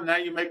 50,000, now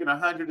you're making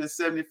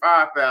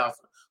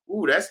 175,000.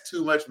 Ooh, that's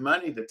too much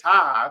money to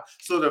tithe.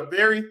 So the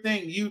very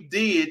thing you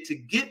did to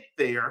get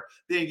there,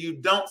 then you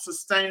don't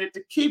sustain it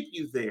to keep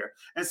you there.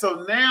 And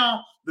so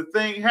now the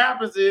thing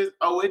happens is,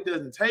 oh, it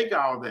doesn't take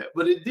all that.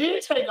 But it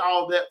did take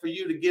all that for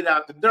you to get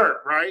out the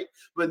dirt, right?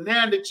 But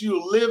now that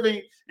you're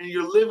living and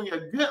you're living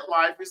a good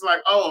life, it's like,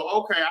 oh,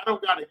 okay, I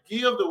don't got to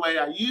give the way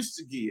I used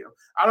to give.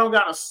 I don't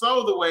got to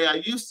sow the way I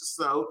used to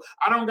sow.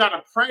 I don't got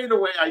to pray the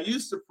way I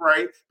used to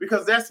pray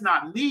because that's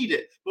not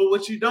needed. But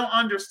what you don't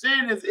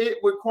understand is it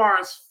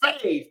requires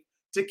faith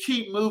to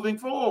keep moving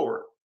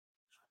forward,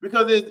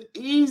 because it's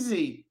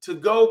easy to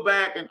go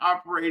back and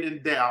operate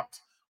in doubt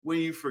when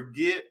you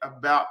forget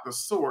about the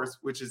source,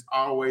 which is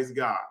always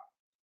God.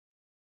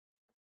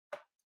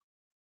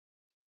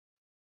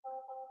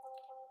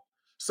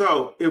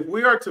 So if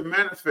we are to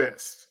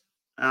manifest,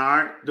 all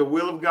right, the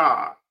will of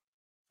God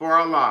for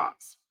our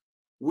lives,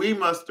 we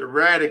must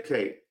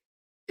eradicate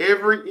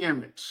every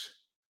image,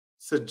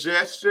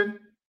 suggestion,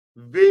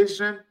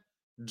 vision,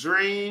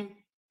 dream,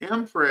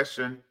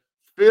 impression,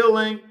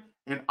 feeling,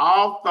 and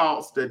all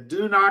thoughts that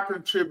do not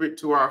contribute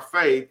to our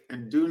faith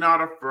and do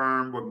not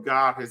affirm what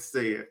God has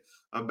said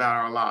about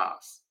our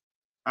lives.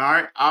 All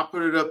right, I'll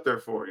put it up there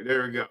for you.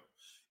 There we go.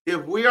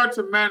 If we are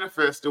to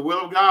manifest the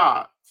will of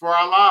God for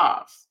our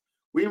lives,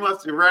 we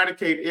must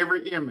eradicate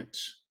every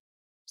image,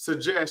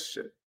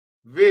 suggestion,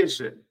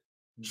 vision,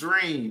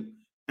 dream,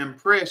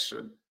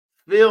 impression,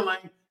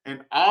 feeling,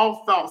 and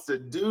all thoughts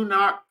that do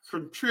not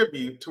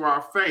contribute to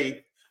our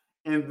faith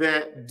and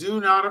that do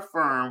not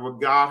affirm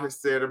what God has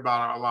said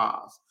about our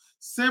lives.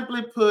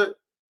 Simply put,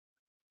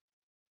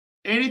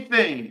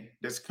 anything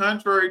that's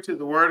contrary to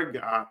the word of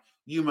God,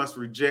 you must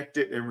reject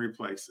it and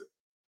replace it.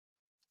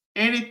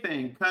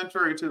 Anything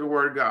contrary to the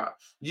word of God,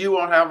 you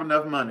won't have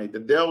enough money. The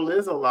devil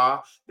is a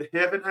lie. The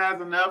heaven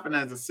has enough, and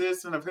as a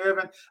citizen of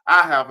heaven,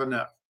 I have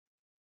enough.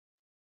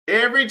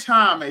 Every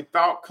time a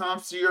thought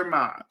comes to your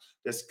mind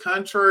that's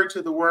contrary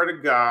to the word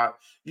of God,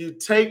 you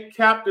take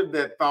captive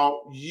that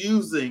thought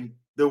using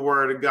the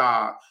word of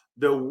God.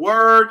 The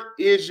word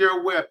is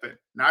your weapon,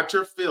 not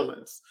your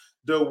feelings.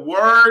 The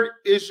word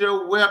is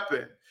your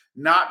weapon,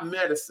 not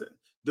medicine.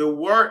 The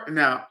word,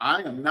 now,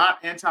 I am not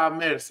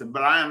anti-medicine,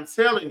 but I am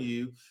telling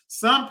you,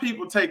 some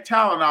people take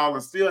Tylenol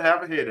and still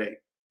have a headache.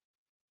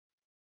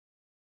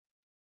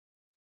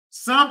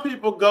 Some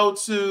people go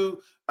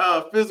to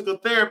physical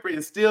therapy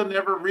and still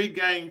never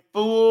regain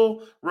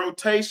full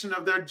rotation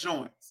of their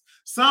joints.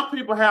 Some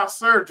people have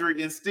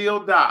surgery and still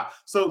die.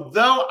 So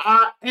though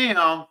I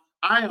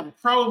am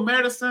pro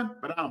medicine,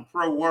 but I'm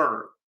pro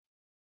word,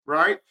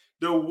 right?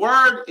 The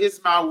word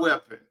is my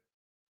weapon.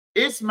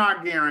 It's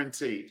my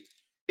guarantee.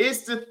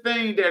 It's the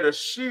thing that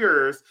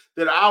assures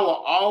that I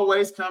will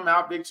always come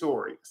out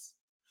victorious.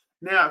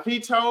 Now, if he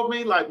told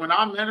me, like when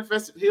I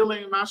manifested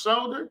healing in my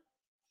shoulder,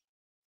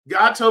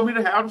 God told me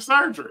to have the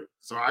surgery.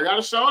 So I got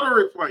a shoulder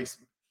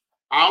replacement.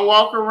 I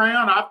walk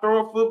around, I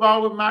throw a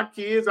football with my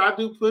kids, I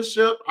do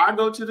push-up, I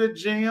go to the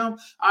gym,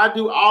 I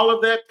do all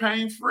of that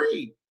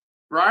pain-free,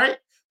 right?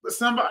 But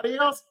somebody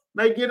else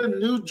may get a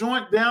new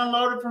joint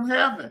downloaded from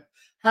heaven.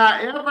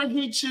 However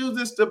he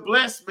chooses to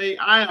bless me,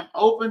 I am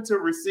open to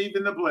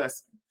receiving the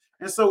blessing.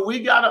 And so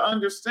we got to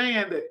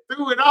understand that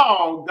through it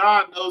all,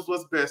 God knows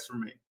what's best for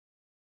me.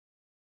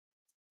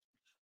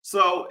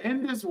 So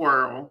in this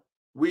world,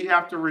 we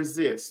have to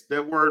resist.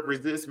 That word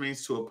resist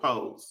means to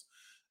oppose.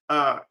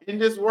 In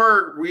this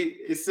word,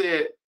 it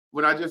said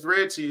what I just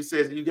read to you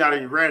says you got to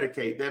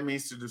eradicate. That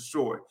means to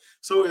destroy.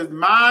 So it's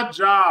my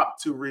job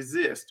to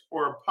resist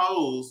or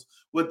oppose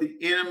what the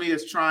enemy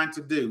is trying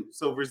to do.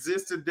 So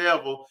resist the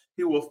devil,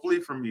 he will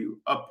flee from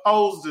you.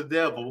 Oppose the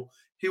devil,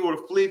 he will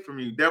flee from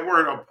you. That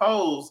word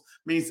oppose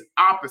means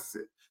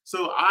opposite.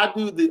 So I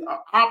do the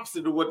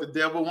opposite of what the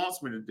devil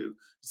wants me to do.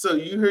 So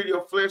you hear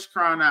your flesh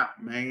crying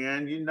out,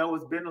 man, you know,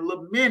 it's been a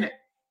little minute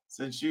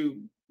since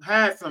you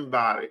had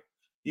somebody.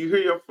 You hear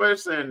your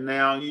flesh saying,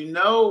 now, you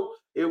know,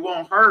 it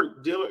won't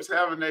hurt. Dillard's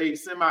having a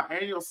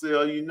semi-annual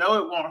sale. You know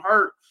it won't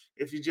hurt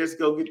if you just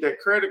go get that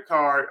credit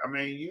card. I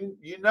mean,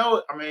 you know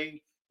it. I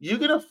mean, you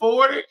can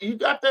afford it. You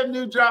got that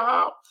new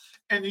job,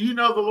 and you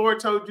know the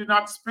Lord told you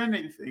not to spend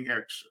anything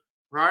extra,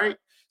 right?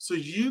 So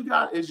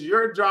it's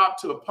your job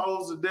to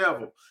oppose the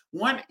devil.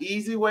 One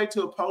easy way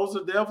to oppose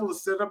the devil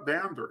is set up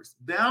boundaries.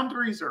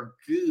 Boundaries are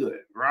good,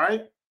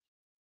 right?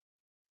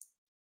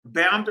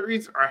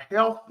 Boundaries are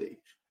healthy.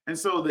 And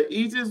so the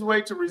easiest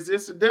way to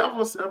resist the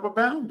devil is set up a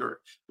boundary.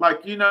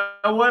 Like, you know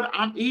what?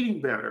 I'm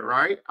eating better,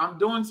 right? I'm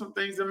doing some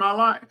things in my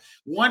life.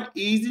 One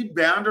easy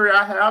boundary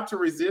I have to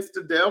resist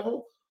the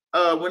devil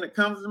when it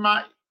comes to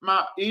my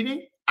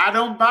eating, I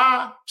don't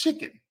buy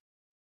chicken.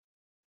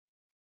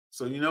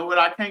 So you know what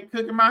I can't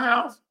cook in my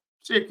house?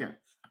 Chicken.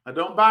 I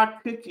don't buy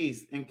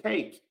cookies and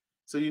cake.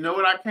 So you know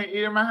what I can't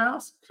eat in my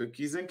house?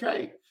 Cookies and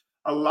cake.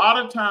 A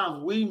lot of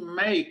times we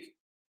make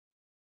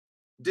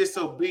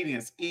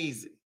disobedience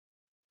easy.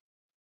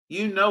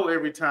 You know,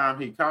 every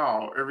time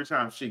every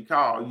time she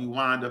called, you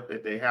wind up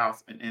at their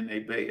house and in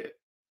their bed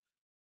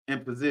in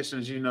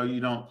positions you know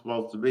you don't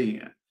supposed to be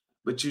in.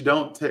 But you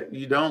don't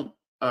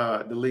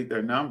delete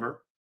their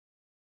number.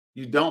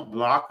 You don't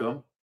block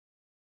them.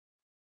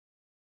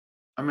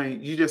 I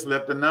mean, you just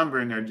left the number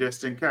in there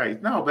just in case.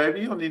 No, baby,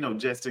 you don't need no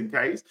just in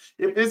case.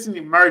 If it's an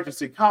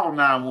emergency, call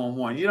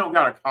 911. You don't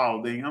got to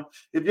call them.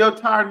 If your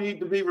tire needs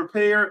to be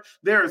repaired,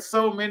 there are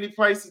so many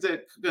places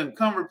that can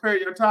come repair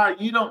your tire.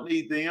 You don't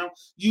need them.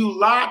 You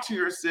lie to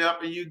yourself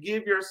and you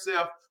give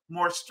yourself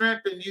more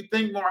strength and you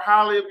think more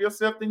highly of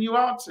yourself than you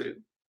ought to.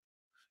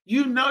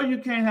 You know you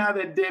can't have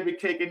that Debbie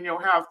cake in your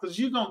house because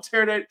you're gonna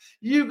tear that.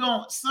 You're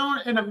gonna soon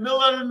in the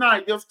middle of the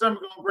night, your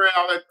stomach gonna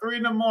growl at 3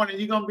 in the morning.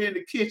 You're gonna be in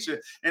the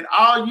kitchen, and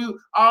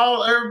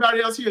all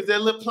everybody else hears is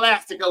that little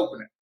plastic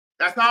opening.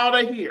 That's all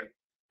they hear,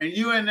 and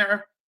you in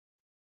there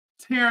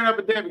tearing up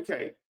a Debbie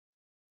cake,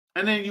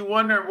 and then you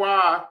wonder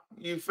why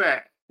you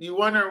fat. You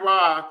wonder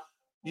why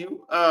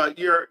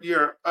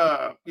you're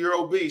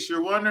obese.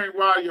 You're wondering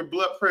why your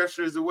blood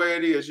pressure is the way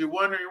it is. You're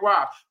wondering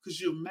why because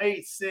you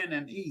made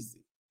sinning easy.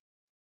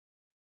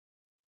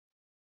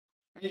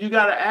 You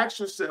got to ask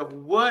yourself,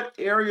 what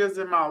areas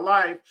in my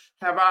life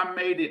have I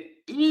made it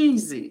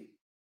easy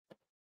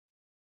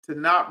to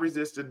not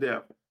resist the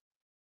devil,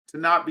 to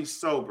not be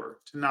sober,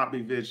 to not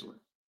be vigilant?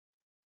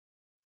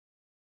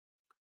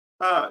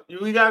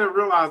 We got to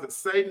realize that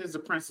Satan is the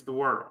prince of the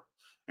world,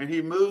 and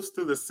he moves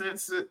through the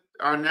senses,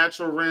 our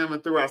natural realm,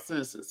 and through our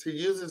senses. He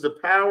uses the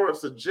power of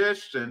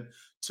suggestion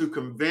to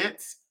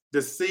convince,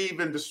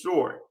 deceive, and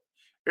destroy.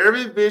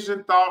 Every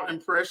vision, thought,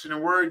 impression,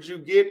 and word you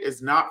get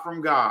is not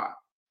from God.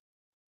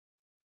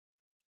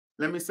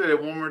 Let me say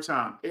that one more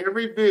time.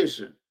 Every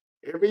vision,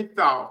 every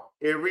thought,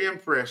 every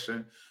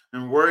impression,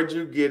 and word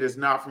you get is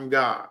not from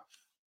God.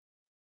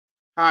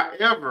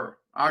 However,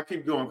 I'll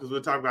keep going because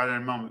we'll talk about it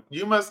in a moment.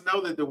 You must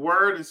know that the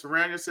word and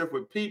surround yourself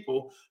with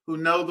people who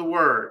know the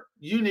word.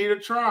 You need a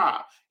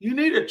tribe. You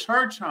need a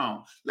church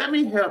home. Let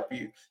me help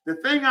you. The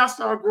thing I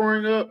saw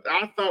growing up,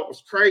 I thought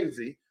was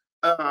crazy,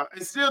 and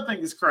still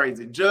think it's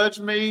crazy. Judge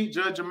me,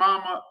 judge your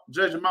mama,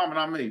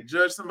 not me.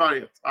 Judge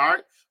somebody else. All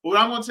right. But what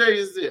I'm going to tell you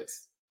is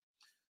this.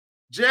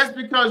 Just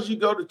because you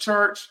go to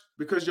church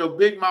because your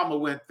big mama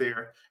went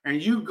there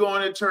and you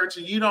going to church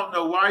and you don't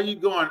know why you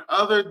going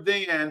other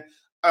than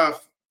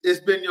it's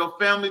been your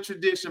family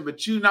tradition,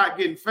 but you not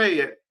getting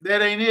fed,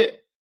 that ain't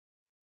it.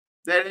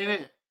 That ain't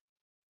it.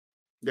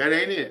 That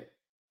ain't it.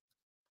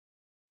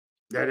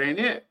 That ain't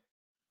it.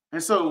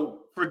 And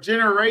so for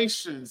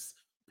generations,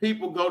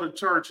 people go to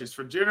churches.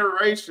 For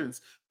generations,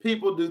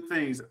 people do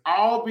things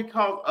all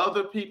because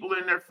other people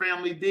in their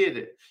family did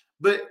it.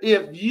 But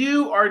if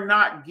you are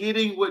not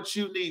getting what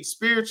you need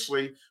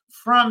spiritually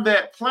from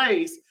that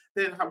place,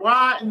 then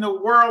why in the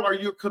world are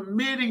you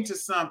committing to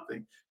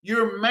something?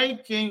 You're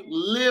making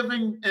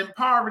living in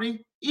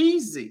poverty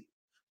easy.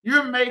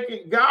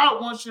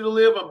 God wants you to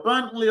live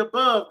abundantly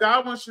above.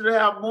 God wants you to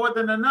have more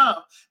than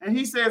enough. And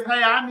he says,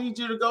 hey, I need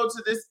you to go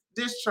to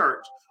this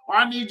church. Or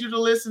I need you to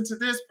listen to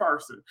this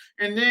person.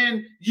 And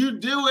then you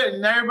do it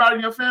and everybody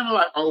in your family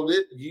like, oh,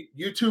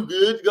 you too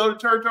good to go to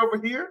church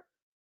over here?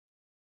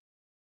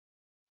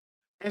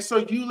 And so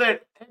you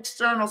let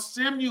external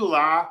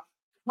stimuli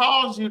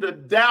cause you to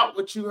doubt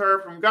what you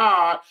heard from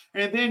God.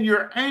 And then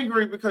you're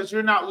angry because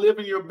you're not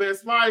living your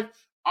best life.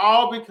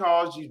 all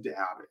because you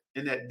doubted.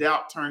 And that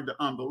doubt turned to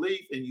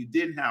unbelief and you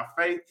didn't have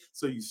faith.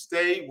 So you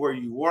stayed where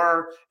you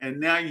were. And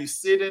now you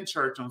sit in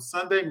church on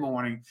Sunday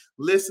morning,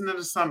 listening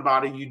to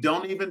somebody you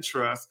don't even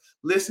trust,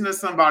 listen to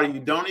somebody you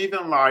don't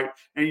even like,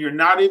 and you're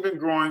not even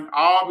growing,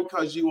 all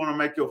because you want to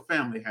make your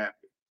family happy.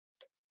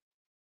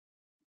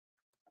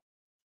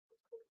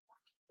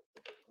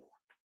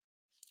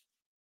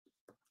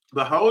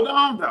 But hold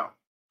on, though.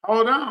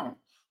 Hold on.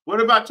 What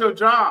about your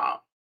job?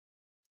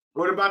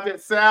 What about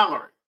that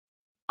salary?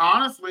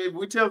 Honestly, if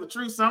we tell the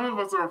truth, some of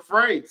us are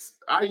afraid.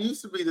 I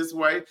used to be this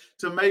way,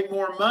 to make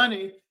more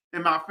money,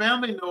 and my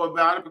family know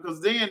about it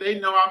because then they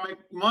know I make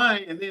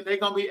money, and then they're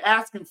gonna be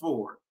asking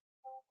for it.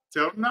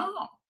 Tell them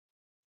no.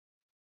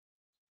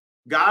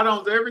 God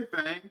owns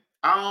everything.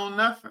 I own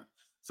nothing.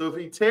 So if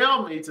He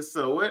tell me to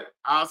sow it,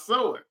 I'll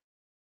sow it.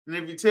 And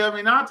if you tell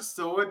me not to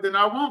sow it, then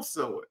I won't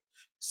sow it.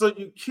 So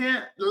you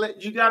can't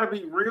let, you got to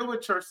be real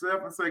with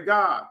yourself and say,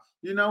 God,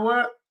 you know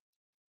what?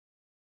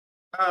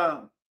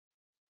 Um,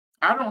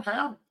 I don't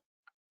have,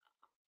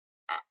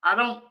 I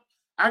don't,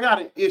 I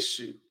got an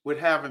issue with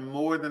having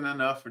more than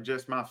enough for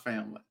just my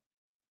family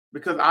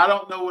because I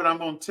don't know what I'm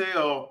going to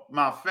tell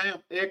my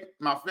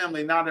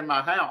family not in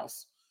my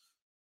house.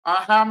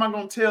 How am I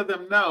going to tell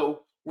them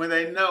no when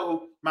they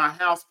know my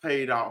house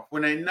paid off,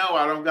 when they know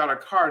I don't got a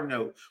car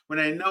note, when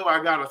they know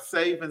I got a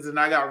savings and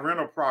I got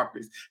rental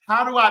properties?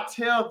 How do I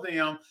tell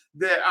them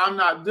that I'm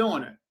not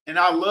doing it? And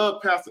I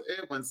love Pastor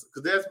Edwards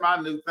because that's my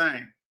new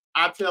thing.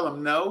 I tell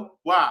them no.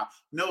 Why?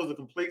 No is a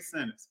complete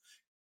sentence.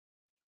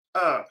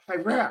 Hey,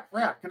 rap,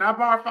 can I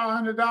borrow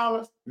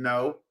 $500?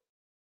 No,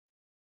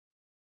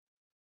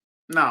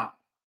 no.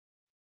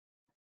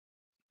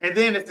 And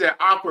then it's that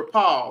awkward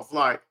pause,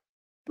 like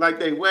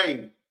they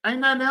wait. Ain't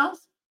nothing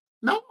else?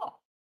 No,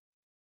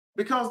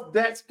 because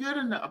that's good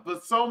enough.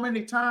 But so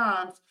many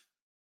times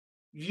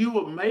you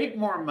will make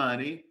more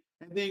money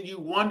and then you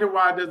wonder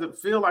why it doesn't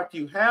feel like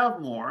you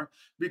have more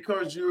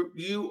because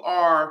you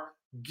are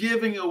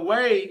giving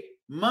away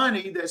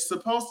money that's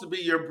supposed to be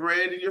your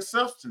bread and your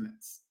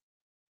sustenance.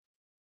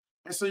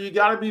 And so you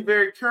got to be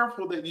very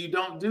careful that you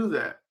don't do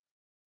that.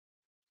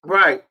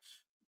 Right.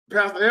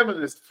 Pastor Evans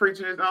is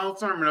preaching his own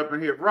sermon up in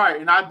here.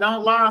 Right. And I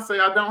don't lie and say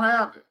I don't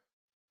have it.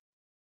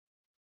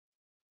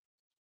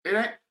 It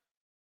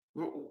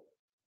ain't.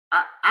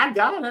 I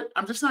got it.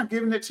 I'm just not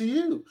giving it to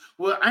you.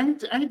 Well, ain't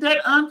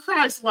that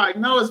unChrist-like?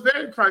 No, it's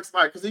very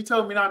Christ-like because He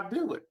told me not to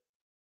do it.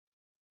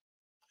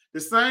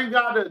 The same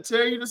God that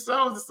tell you to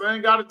sow is the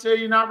same God to tell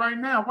you not right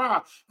now.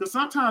 Why? Because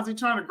sometimes He's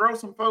trying to grow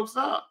some folks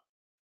up.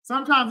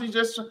 Sometimes He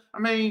just, I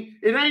mean,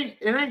 it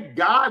ain't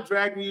God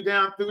dragging you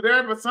down through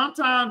there, but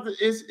sometimes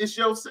it's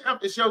yourself,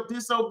 it's your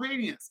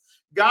disobedience.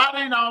 God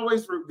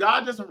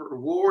doesn't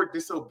reward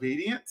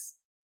disobedience.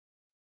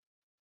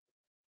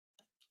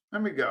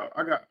 Let me go.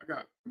 I got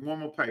one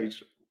more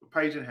page, a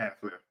page and a half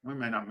left. We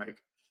may not make it.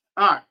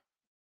 All right.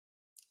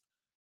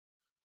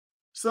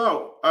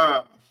 So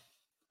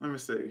let me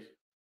see.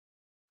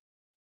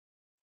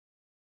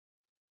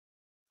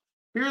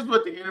 Here's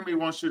what the enemy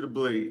wants you to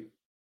believe.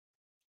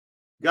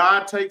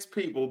 God takes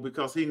people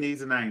because He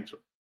needs an angel.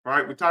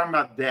 Right? We're talking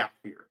about doubt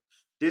here.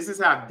 This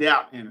is how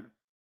doubt enters.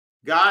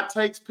 God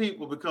takes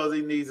people because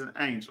He needs an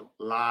angel.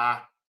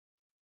 Lie.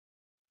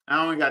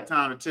 I only got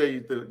time to tell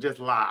you through. Just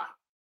lie.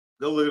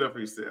 Go look it up for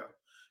yourself.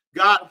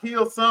 God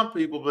heals some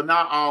people, but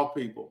not all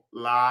people.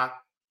 Lie.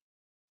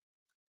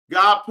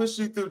 God puts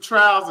you through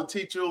trials to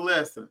teach you a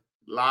lesson.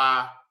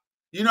 Lie.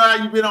 You know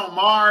how you've been on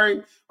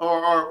Maury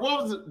or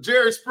what was it,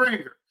 Jerry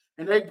Springer,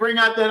 and they bring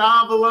out that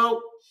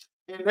envelope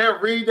and they'll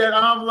read that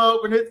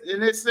envelope and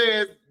it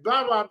says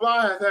blah blah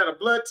blah has had a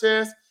blood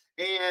test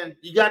and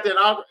you got that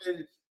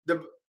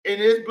and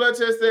his blood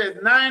test says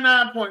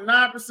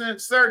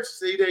 99.9%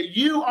 certainty that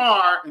you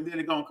are, and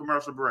then it go on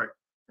commercial break,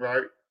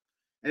 right?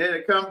 And then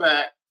it come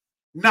back,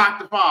 not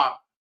the father.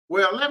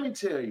 Well, let me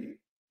tell you,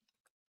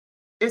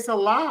 it's a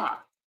lie.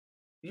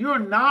 You're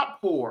not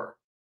poor.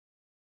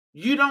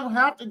 You don't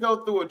have to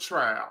go through a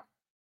trial.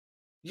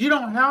 You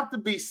don't have to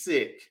be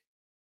sick.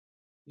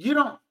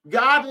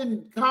 God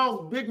didn't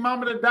cause Big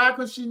Mama to die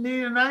because she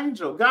needed an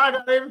angel. God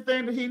got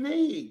everything that He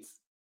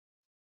needs.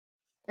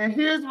 And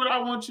here's what I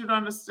want you to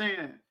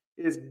understand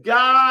is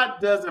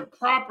God doesn't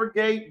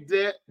propagate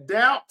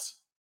doubt,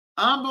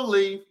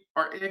 unbelief,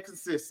 or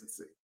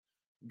inconsistency.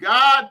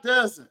 God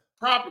doesn't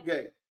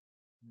propagate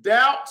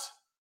doubt,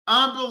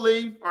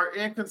 unbelief, or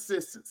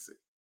inconsistency.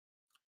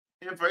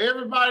 And for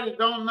everybody that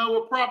don't know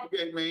what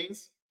propagate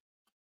means,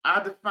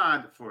 I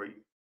defined it for you.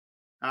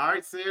 All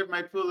right, Sid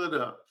may pull it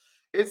up.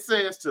 It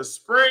says to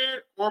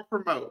spread or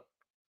promote.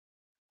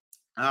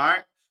 All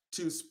right,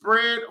 to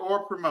spread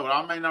or promote.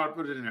 I may not have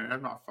put it in there.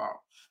 That's my fault.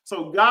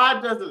 So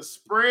God doesn't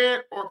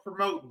spread or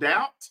promote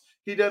doubt.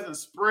 He doesn't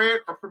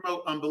spread or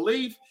promote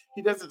unbelief.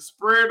 He doesn't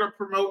spread or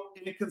promote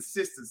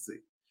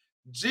inconsistency.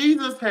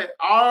 Jesus has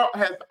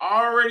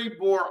already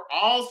bore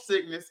all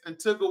sickness and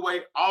took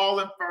away all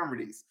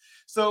infirmities.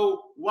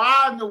 So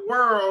why in the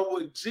world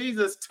would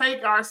Jesus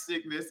take our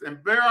sickness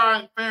and bear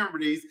our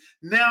infirmities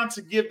now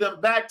to give them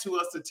back to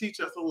us to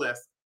teach us a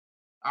lesson?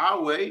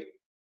 I'll wait.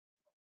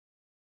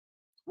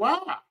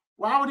 Why?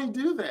 Why would he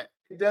do that?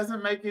 It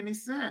doesn't make any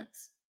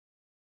sense.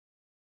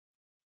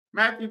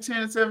 Matthew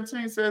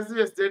 10:17 says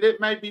this, that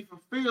it may be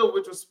fulfilled,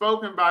 which was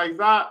spoken by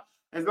Isaiah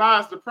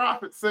the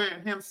prophet,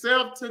 saying,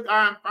 himself took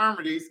our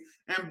infirmities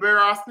and bare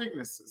our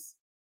sicknesses.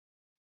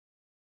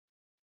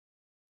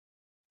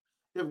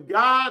 If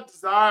God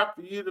desired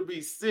for you to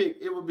be sick,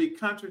 it would be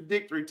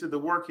contradictory to the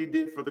work he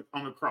did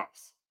on the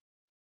cross.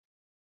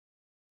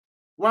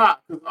 Why?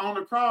 Because on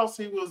the cross,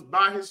 he was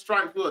by his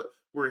stripes, what?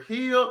 We're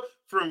healed.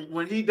 From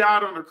when he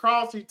died on the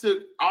cross, he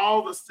took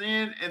all the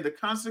sin and the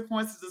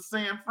consequences of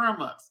sin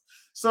from us.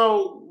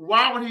 So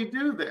why would he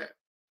do that?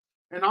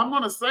 And I'm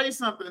going to say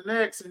something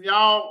next, and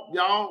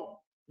y'all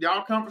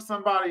come for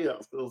somebody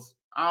else, because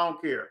I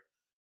don't care.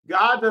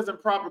 God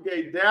doesn't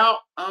propagate doubt,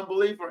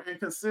 unbelief, or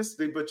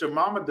inconsistency, but your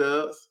mama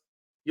does,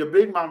 your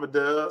big mama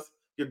does,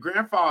 your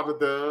grandfather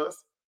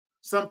does,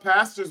 some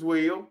pastors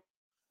will.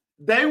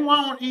 They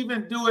won't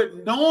even do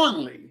it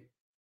knowingly,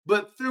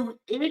 but through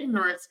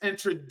ignorance and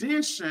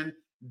tradition,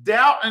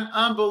 doubt and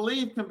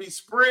unbelief can be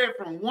spread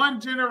from one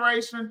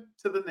generation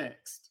to the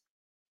next.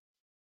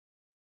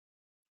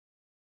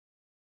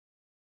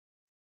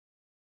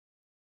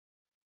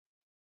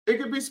 It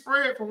could be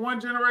spread from one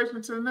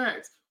generation to the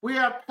next. We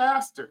have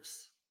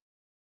pastors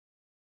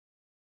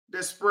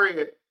that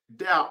spread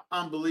doubt,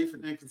 unbelief,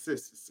 and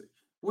inconsistency.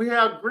 We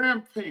have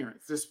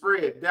grandparents that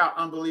spread doubt,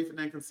 unbelief, and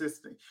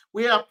inconsistency.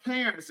 We have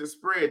parents that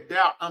spread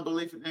doubt,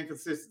 unbelief, and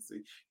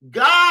inconsistency.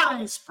 God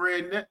ain't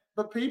spreading it,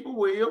 but people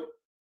will.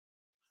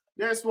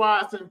 That's why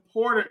it's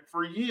important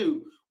for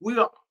you.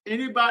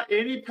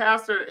 Any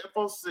pastor at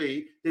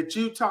FOC that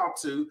you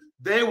talk to,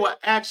 they will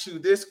ask you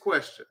this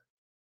question: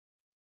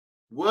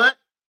 what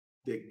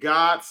did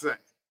God say?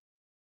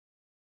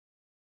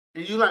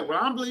 And you like, well,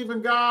 I'm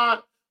believing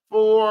God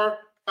for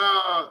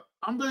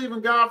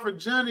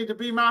Johnny to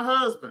be my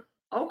husband.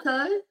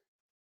 Okay.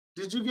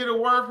 Did you get a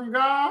word from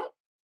God?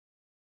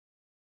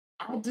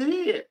 I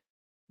did.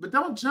 But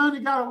don't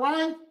Johnny got a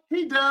wife?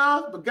 He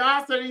does, but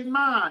God said he's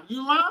mine.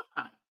 You lying.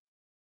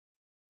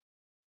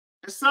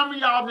 And some of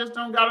y'all just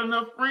don't got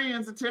enough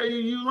friends to tell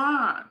you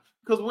lying.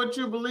 Because what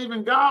you believe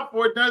in God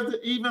for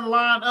doesn't even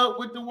line up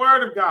with the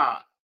word of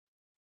God.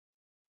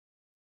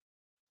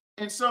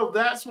 And so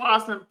that's why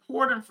it's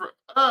important for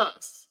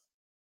us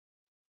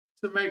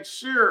to make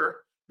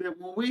sure that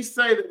when we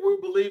say that we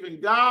believe in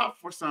God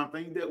for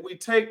something, that we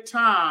take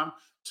time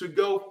to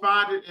go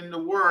find it in the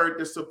word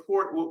to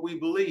support what we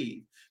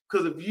believe.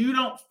 Because if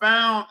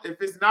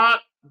it's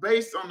not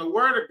based on the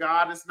word of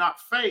God, it's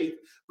not faith.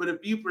 But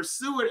if you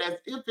pursue it as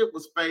if it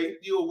was faith,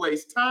 you'll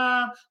waste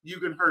time, you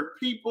can hurt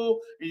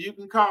people, and you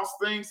can cause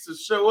things to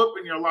show up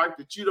in your life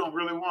that you don't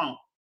really want.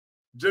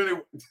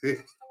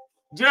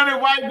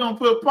 Johnny White gonna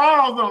put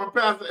pause on him,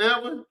 Pastor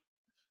Evan.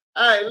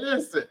 Hey,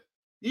 listen,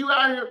 you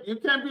out here, you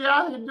can't be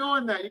out here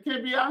doing that. You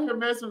can't be out here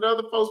messing with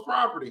other folks'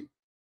 property.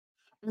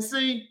 And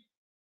see,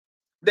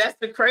 that's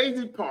the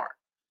crazy part.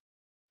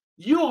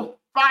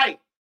 You'll fight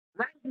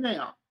right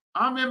now.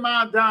 I'm in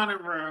my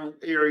dining room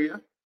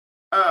area.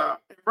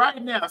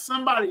 Right now,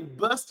 somebody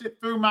busted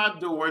through my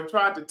door and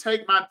tried to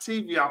take my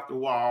TV off the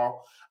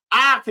wall.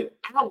 I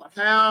would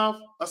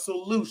have a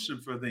solution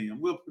for them.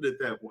 We'll put it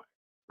that way,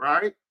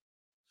 right?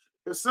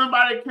 If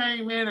somebody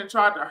came in and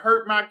tried to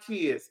hurt my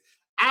kids,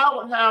 I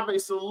would have a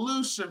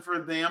solution for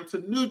them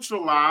to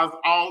neutralize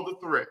all the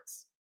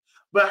threats.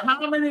 But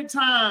how many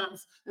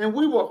times, and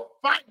we will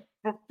fight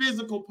for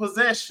physical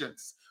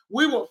possessions.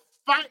 We will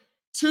fight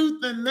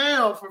tooth and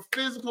nail for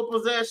physical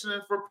possession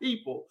and for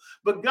people.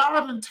 But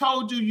God has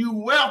told you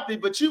wealthy,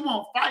 but you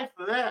won't fight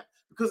for that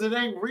because it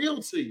ain't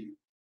real to you.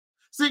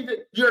 See,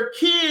 your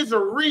kids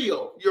are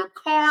real. Your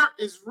car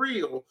is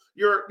real.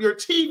 Your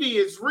TV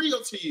is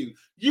real to you.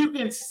 You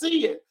can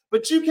see it,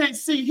 but you can't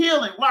see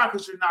healing. Why?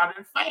 Because you're not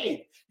in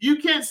faith. You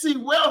can't see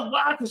wealth.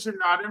 Why? Because you're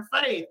not in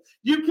faith.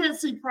 You can't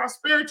see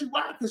prosperity.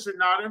 Why? Because you're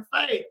not in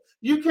faith.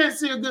 You can't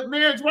see a good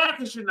marriage. Why?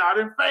 Because you're not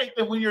in faith.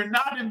 And when you're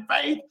not in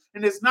faith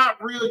and it's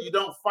not real, you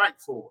don't fight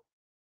for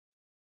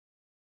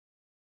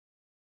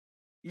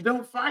it. You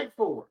don't fight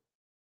for it.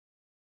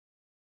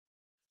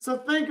 So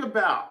think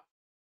about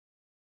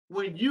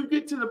when you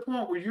get to the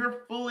point where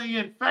you're fully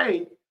in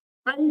faith,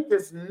 faith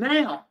is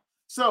now.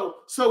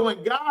 So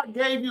when God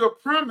gave you a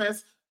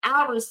promise,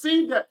 I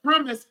received that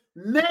promise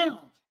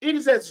now. It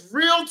is as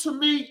real to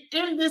me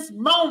in this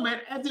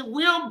moment as it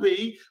will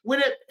be when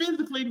it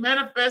physically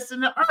manifests in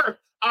the earth.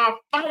 I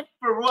fight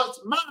for what's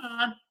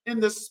mine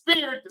in the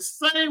spirit the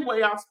same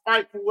way I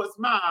fight for what's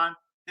mine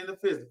in the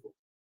physical.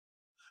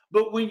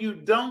 But when you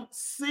don't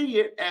see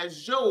it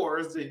as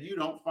yours, then you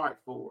don't fight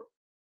for it.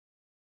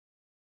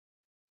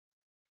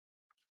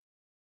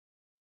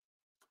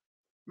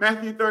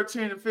 Matthew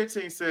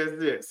 13:15 says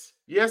this: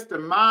 yes, the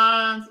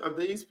minds of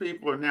these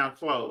people are now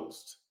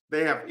closed.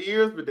 They have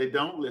ears, but they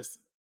don't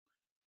listen.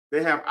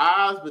 They have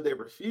eyes, but they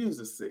refuse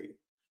to see.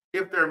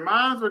 If their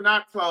minds were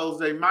not closed,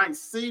 they might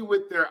see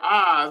with their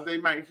eyes, they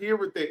might hear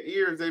with their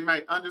ears, they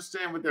might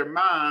understand with their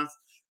minds,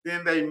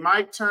 then they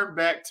might turn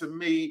back to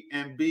me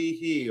and be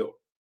healed.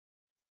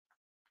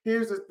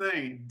 Here's the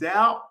thing: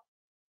 doubt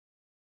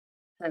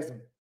has,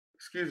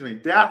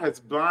 doubt has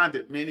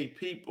blinded many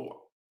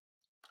people,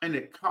 and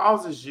it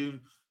causes you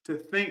to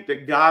think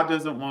that God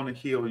doesn't want to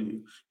heal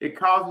you. It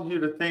causes you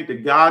to think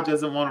that God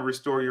doesn't want to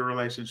restore your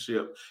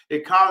relationship.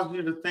 It causes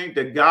you to think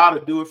that God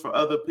will do it for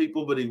other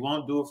people, but he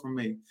won't do it for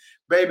me.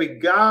 Baby,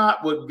 God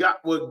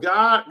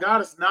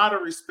is not a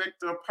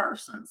respecter of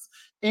persons.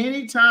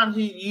 Anytime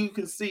you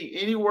can see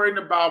anywhere in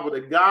the Bible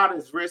that God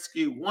has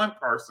rescued one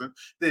person,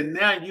 then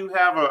now you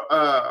have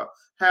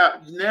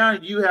now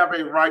you have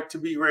a right to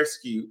be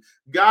rescued.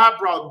 God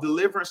brought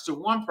deliverance to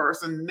one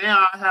person.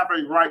 Now I have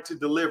a right to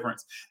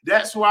deliverance.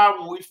 That's why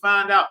when we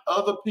find out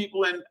other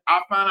people, and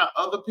I find out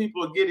other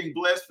people are getting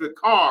blessed with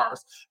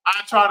cars,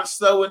 I try to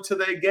sow into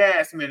their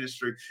gas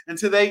ministry,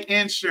 into their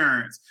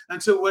insurance,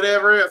 into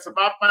whatever else. If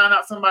I find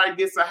out somebody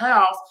gets a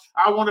house,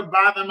 I want to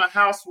buy them a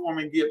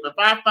housewarming gift. If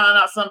I find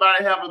out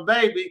somebody have a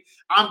baby,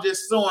 I'm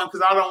just sowing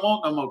because I don't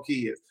want no more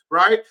kids,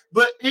 right?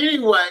 But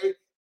anyway,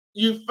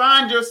 you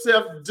find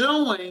yourself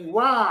doing,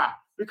 why?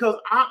 Because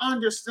I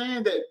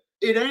understand that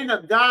it ain't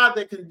a God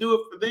that can do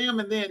it for them,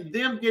 and then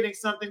them getting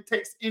something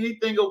takes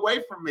anything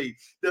away from me.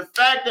 The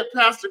fact that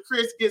Pastor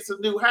Chris gets a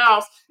new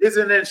house is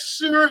an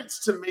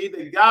insurance to me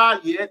that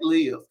God yet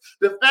lives.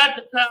 The fact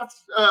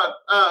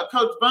that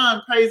Coach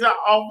Bond pays out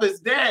off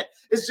his debt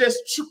is just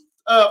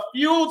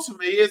fuel to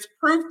me. It's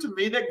proof to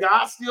me that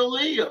God still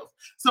lives.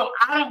 So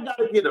I don't got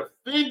to get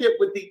offended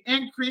with the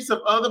increase of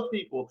other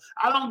people.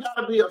 I don't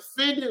got to be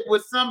offended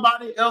with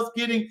somebody else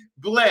getting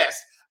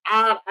blessed.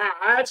 I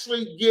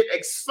actually get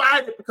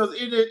excited because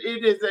it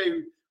is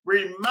a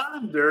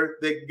reminder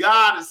that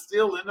God is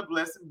still in the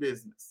blessing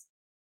business,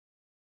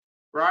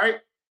 right?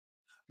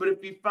 But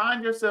if you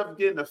find yourself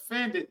getting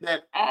offended,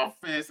 that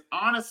offense,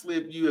 honestly,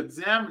 if you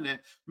examine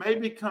it, may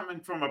be coming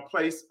from a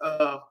place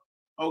of,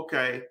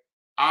 okay,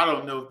 I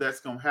don't know if that's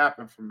going to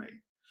happen for me.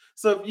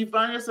 So if you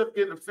find yourself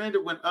getting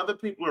offended when other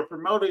people are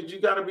promoted, you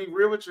got to be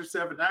real with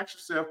yourself and ask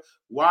yourself,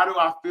 why do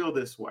I feel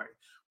this way?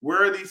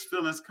 Where are these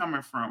feelings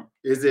coming from?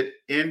 Is it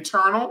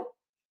internal?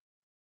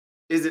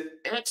 Is it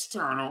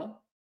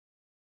external?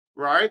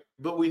 Right?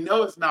 But we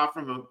know it's not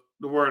from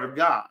the word of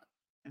God.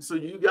 And so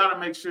you got to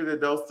make sure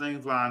that those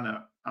things line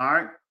up. All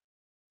right.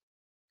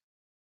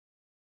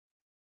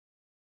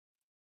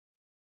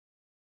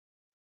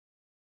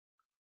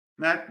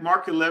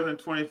 Mark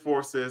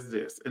 11:24 says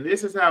this, and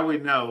this is how we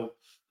know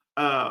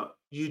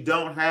you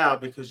don't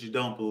have because you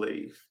don't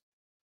believe.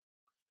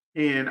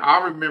 And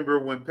I remember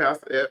when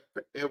Pastor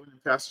Evan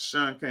and Pastor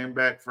Sean came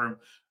back from,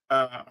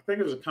 I think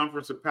it was a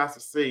conference with Pastor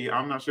C.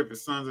 I'm not sure if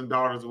it's sons and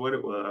daughters or what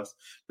it was,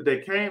 but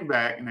they came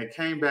back and they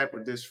came back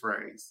with this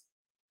phrase: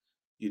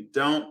 "You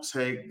don't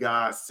take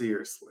God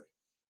seriously."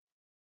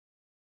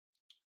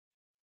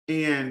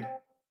 And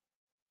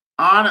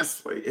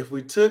honestly, if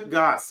we took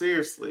God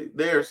seriously,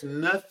 there's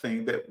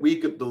nothing that we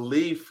could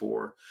believe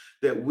for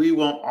that we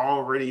won't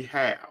already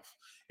have.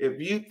 If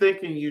you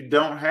thinking you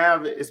don't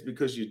have it, it's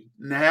because you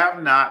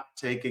have not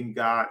taken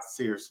God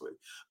seriously.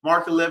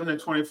 Mark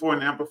 11:24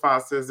 in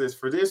Amplified says this: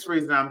 "For this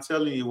reason, I'm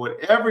telling you,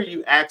 whatever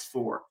you ask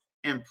for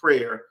in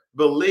prayer,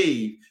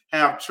 believe,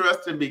 have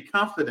trust, and be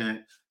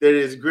confident that it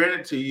is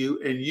granted to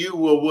you, and you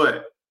will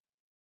what?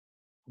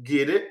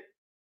 Get it.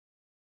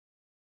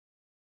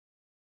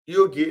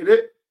 You'll get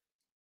it."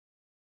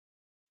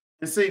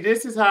 And see,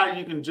 this is how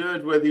you can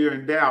judge whether you're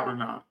in doubt or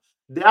not.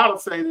 Doubt will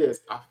say this: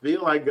 I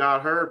feel like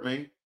God heard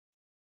me.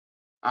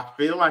 I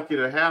feel like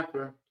it'll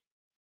happen.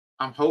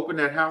 I'm hoping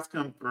that house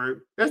comes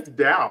through. That's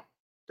doubt.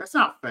 That's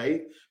not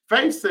faith.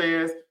 Faith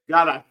says,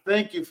 God, I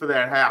thank you for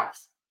that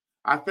house.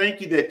 I thank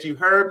you that you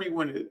heard me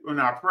when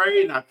I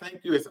prayed, and I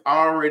thank you it's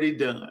already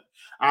done.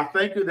 I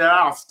thank you that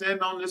I'll stand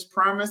on this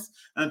promise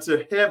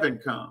until heaven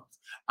comes.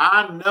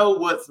 I know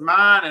what's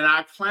mine, and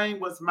I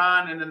claim what's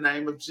mine in the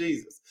name of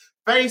Jesus.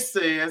 Faith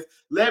says,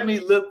 let me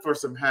look for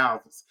some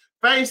houses.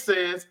 Faith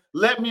says,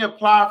 let me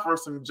apply for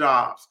some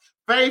jobs.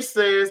 Faith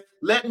says,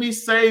 let me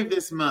save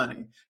this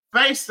money.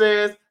 Faith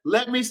says,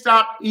 let me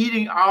stop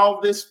eating all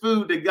this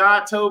food that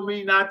God told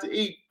me not to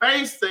eat.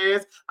 Faith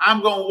says,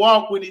 I'm going to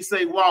walk when he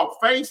say walk.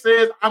 Faith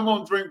says, I'm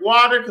going to drink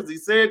water because he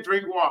said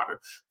drink water.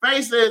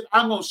 Faith says,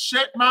 I'm going to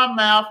shut my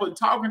mouth when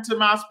talking to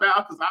my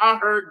spouse because I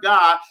heard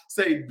God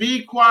say,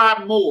 be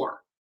quiet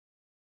more.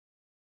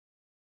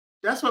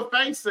 That's what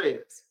faith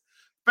says.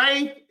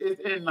 Faith is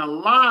in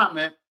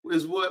alignment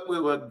with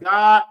what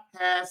God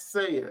has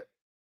said.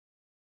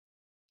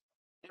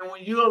 And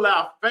when you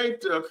allow faith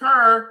to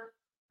occur,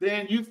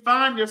 then you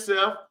find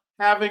yourself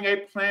having a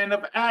plan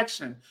of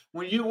action.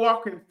 When you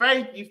walk in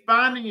faith, you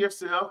find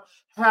yourself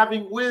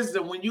having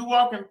wisdom. When you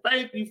walk in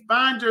faith, you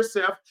find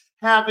yourself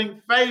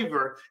having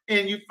favor,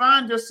 and you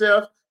find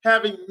yourself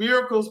having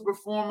miracles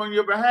performed on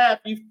your behalf.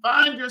 You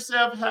find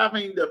yourself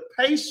having the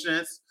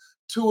patience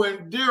to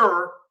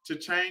endure till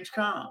change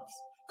comes.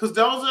 Because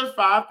those are the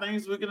 5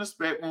 things we can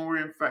expect when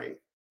we're in faith.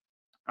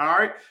 All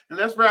right, and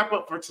let's wrap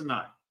up for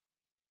tonight.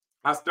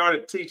 I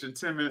started teaching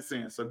 10 minutes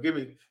in, so give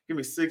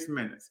me 6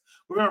 minutes.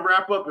 We're going to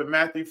wrap up in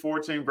Matthew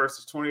 14,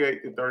 verses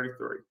 28 to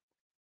 33.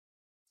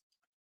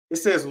 It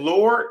says,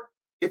 Lord,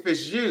 if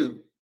it's you,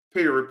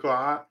 Peter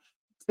replied,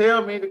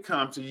 Tell me to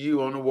come to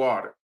you on the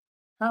water.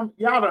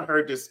 Y'all done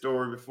heard this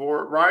story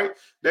before, right?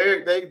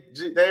 They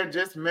had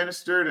just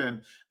ministered,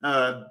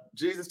 and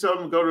Jesus told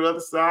him to go to the other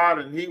side,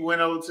 and he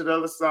went over to the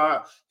other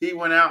side. He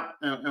went out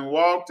and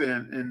walked,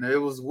 and it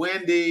was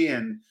windy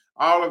and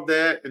all of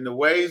that, and the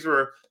waves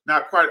were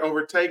not quite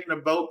overtaking the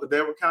boat, but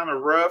they were kind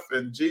of rough.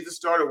 And Jesus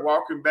started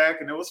walking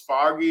back, and it was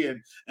foggy,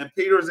 and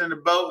Peter was in the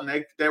boat,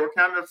 and they were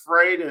kind of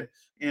afraid, and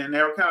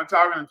they were kind of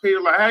talking, and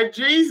Peter like, "Hey,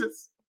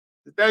 Jesus,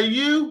 is that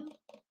you?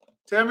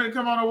 Tell me to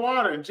come on the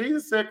water." And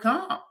Jesus said,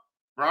 "Come."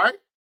 Right?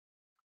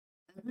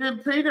 And then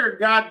Peter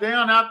got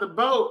down out the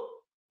boat,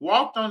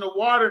 walked on the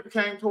water, and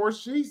came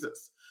towards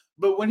Jesus.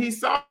 But when he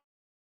saw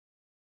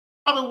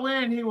the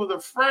wind, he was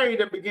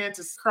afraid and began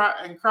to cry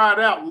and cried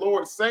out,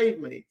 "Lord, save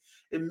me."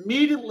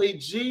 Immediately,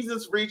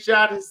 Jesus reached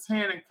out his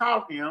hand and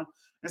caught him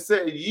and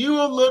said, "You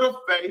of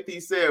little faith," he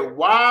said,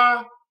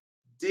 "why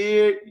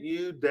did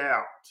you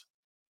doubt?"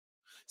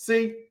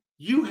 See,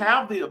 you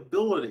have the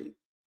ability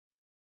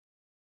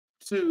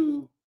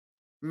to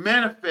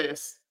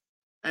manifest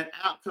an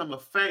outcome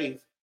of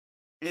faith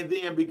and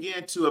then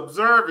begin to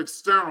observe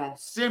external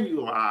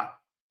stimuli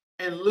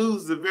and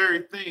lose the very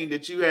thing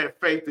that you had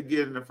faith to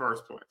get in the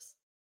first place.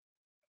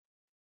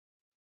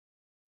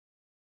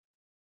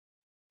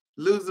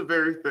 Lose the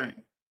very thing.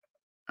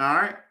 All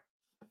right.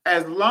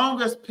 As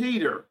long as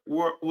Peter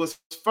was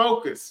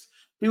focused,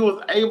 he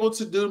was able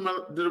to do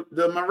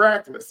the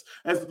miraculous.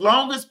 As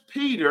long as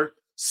Peter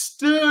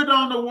stood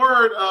on the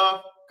word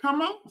of,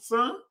 "Come on,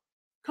 son,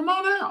 come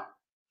on out."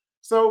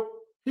 So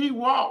he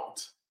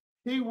walked.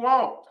 He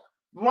walked.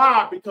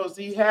 Why? Because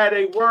he had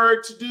a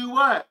word to do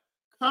what?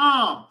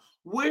 Come.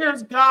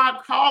 Where's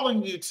God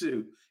calling you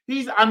to?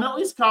 I know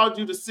he's called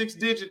you to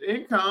 6-digit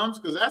incomes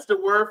because that's the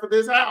word for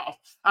this house.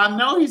 I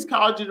know he's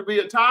called you to be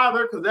a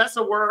tither because that's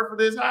a word for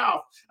this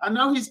house. I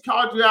know he's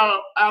called you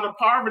out of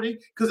poverty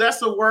because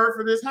that's a word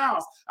for this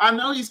house. I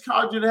know he's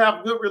called you to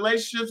have good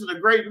relationships and a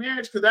great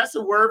marriage because that's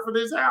a word for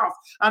this house.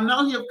 I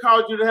know he have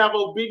called you to have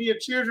obedient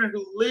children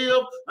who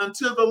live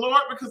unto the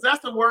Lord because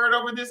that's the word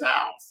over this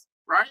house,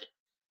 right?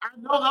 I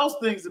know those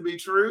things to be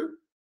true.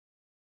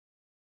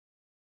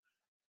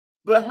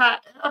 But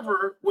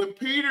however, when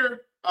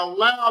Peter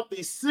allowed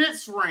the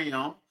sense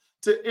realm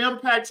to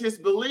impact his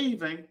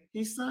believing,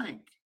 he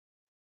sank.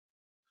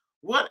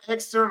 What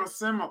external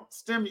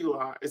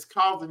stimuli is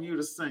causing you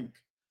to sink?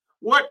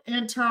 What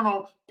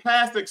internal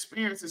past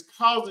experience is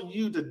causing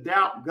you to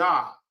doubt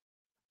God?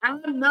 I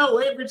know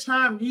every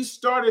time you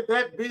started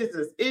that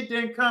business, it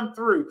didn't come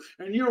through.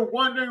 And you're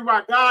wondering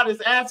why God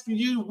is asking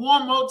you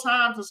one more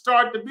time to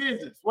start the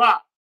business. Why?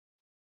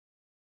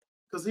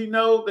 Because he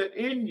knows that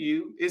in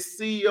you is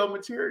CEO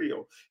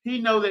material. He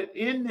knows that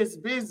in this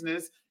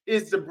business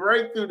is the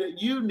breakthrough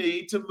that you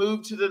need to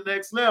move to the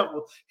next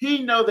level.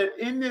 He knows that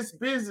in this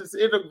business,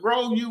 it'll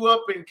grow you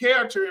up in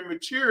character and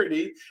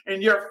maturity,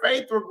 and your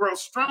faith will grow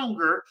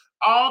stronger,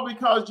 all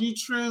because you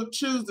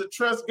choose to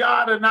trust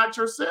God and not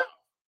yourself.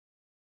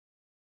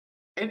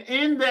 And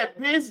in that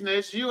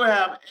business, you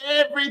have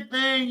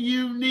everything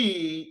you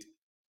need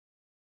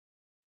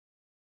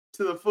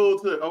to the full,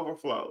 to the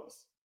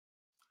overflows.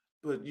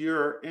 But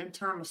your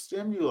internal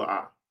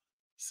stimuli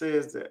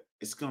says that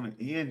it's going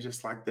to end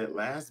just like that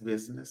last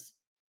business.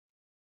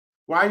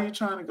 Why are you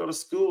trying to go to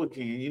school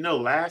again? You know,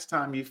 last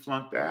time you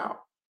flunked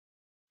out.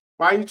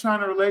 Why are you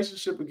trying a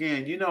relationship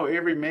again? You know,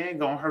 every man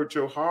going to hurt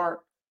your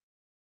heart.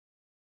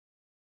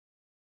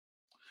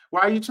 Why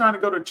are you trying to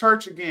go to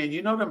church again?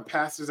 You know, them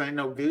pastors ain't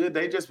no good.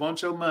 They just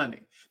want your money.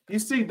 You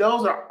see,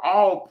 those are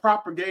all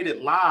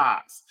propagated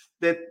lies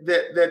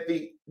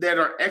that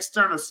are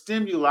external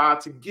stimuli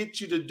to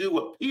get you to do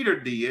what Peter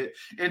did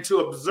and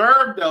to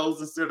observe those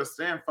instead of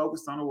staying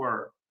focused on the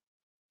word.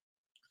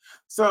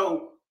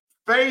 So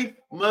faith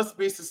must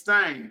be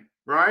sustained,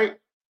 right?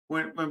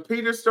 When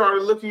Peter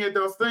started looking at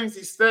those things,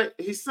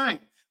 he sang,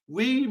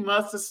 we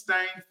must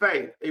sustain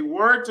faith. A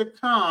word to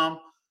come,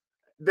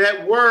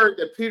 that word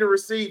that Peter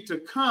received to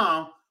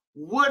come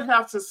would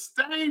have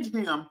sustained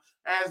him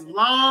as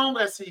long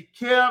as he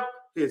kept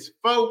his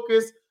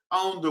focus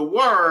on the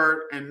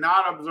word and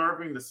not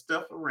observing the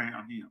stuff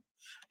around him.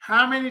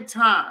 How many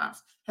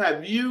times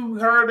have you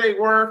heard a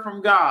word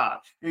from God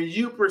and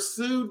you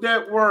pursued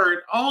that word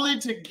only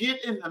to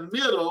get in the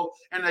middle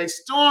and a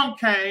storm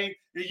came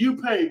and you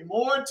paid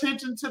more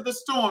attention to the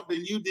storm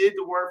than you did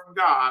the word from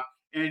God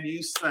and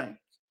you sank?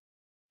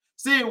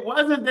 See, it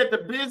wasn't that the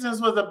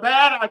business was a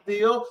bad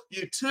idea.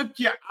 You took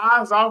your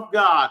eyes off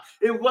God.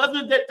 It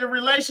wasn't that the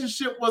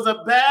relationship was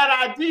a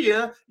bad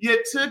idea.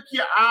 You took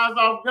your eyes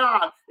off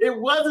God. It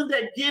wasn't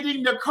that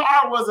getting the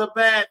car was a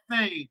bad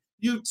thing.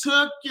 You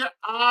took your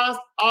eyes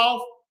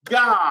off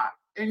God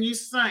and you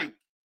sank.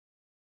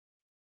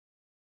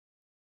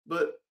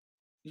 But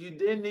you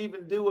didn't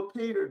even do what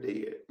Peter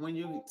did when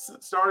you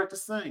started to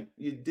sink.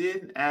 You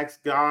didn't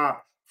ask God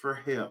for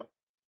help.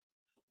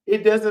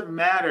 It doesn't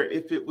matter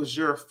if it was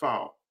your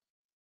fault.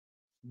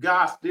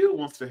 God still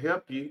wants to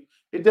help you.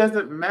 It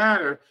doesn't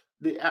matter.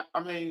 That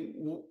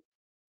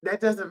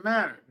doesn't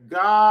matter.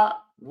 God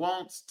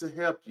wants to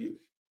help you.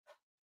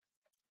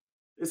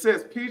 It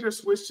says Peter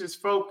switched his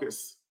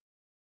focus.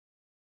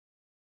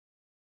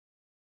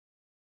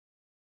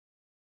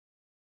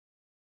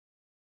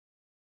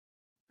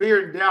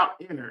 Fear and doubt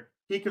entered.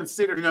 He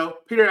considered,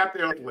 Peter out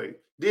there like,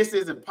 this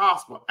isn't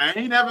possible. I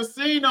ain't never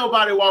seen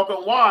nobody walk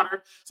on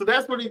water. So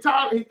that's what he's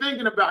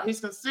thinking about. He's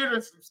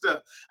considering some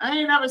stuff. I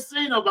ain't never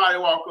seen nobody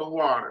walk on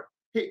water.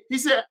 He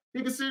said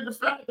he considered the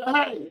fact that,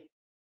 hey,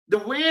 the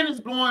wind is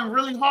blowing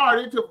really hard.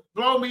 It could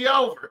blow me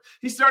over.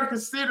 He started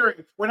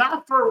considering, when I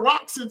throw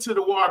rocks into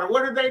the water,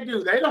 what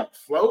do? They don't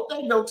float.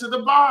 They go to the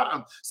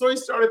bottom. So he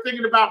started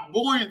thinking about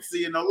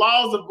buoyancy and the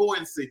laws of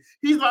buoyancy.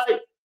 He's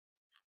like,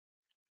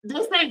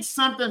 this ain't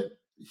something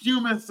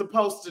humans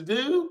supposed to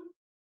do.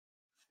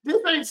 This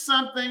ain't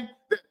something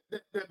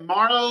that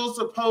Marlo's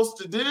supposed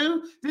to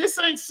do. This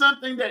ain't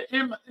something that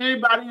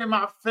anybody in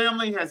my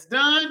family has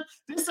done.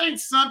 This ain't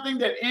something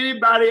that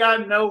anybody I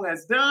know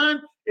has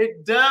done.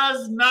 It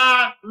does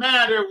not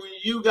matter when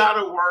you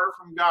got a word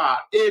from God.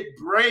 It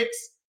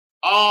breaks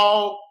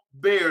all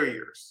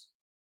barriers.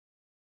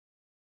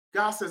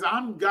 God says,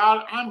 I'm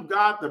God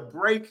the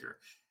breaker.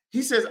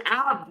 He says,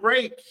 I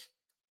break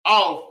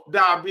off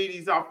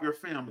diabetes off your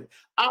family.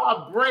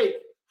 I'll break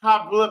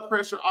high blood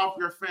pressure off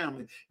your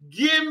family.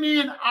 Give me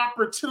an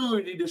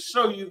opportunity to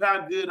show you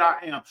how good I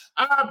am.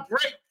 I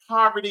break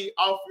poverty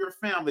off your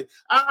family.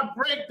 I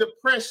break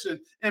depression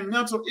and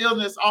mental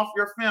illness off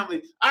your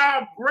family.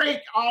 I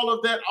break all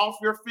of that off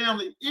your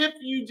family if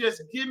you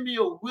just give me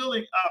a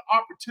willing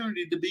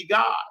opportunity to be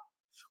God.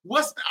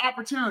 What's the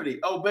opportunity?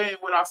 Obeying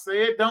what I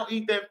said. Don't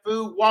eat that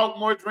food, walk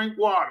more, drink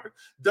water.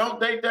 Don't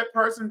date that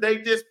person,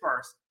 date this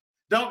person.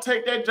 Don't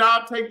take that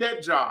job, take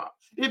that job.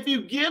 If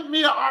you give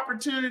me an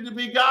opportunity to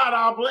be God,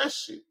 I'll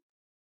bless you.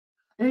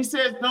 And he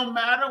says, no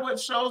matter what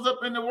shows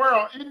up in the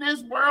world, in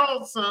this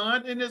world,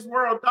 son, in this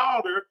world,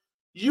 daughter,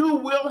 you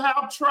will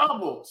have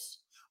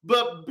troubles.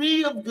 But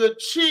be of good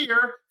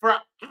cheer, for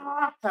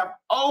I have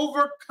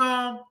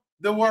overcome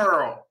the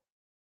world.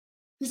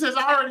 He says,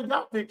 I already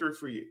got victory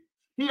for you.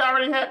 He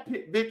already had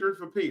victory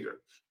for Peter.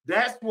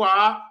 That's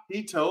why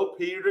he told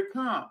Peter to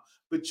come.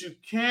 But you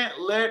can't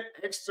let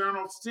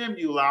external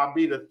stimuli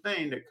be the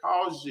thing that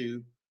causes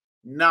you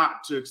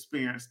not to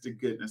experience the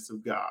goodness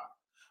of God.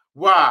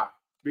 Why?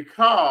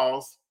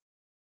 Because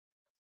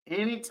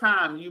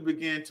anytime you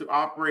begin to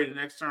operate in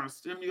external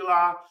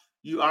stimuli,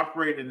 you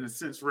operate in the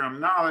sense realm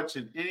knowledge,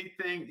 and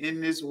anything in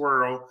this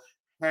world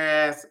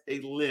has a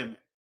limit.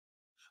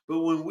 But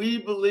when we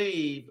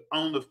believe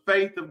on the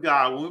faith of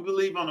God, when we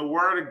believe on the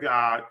word of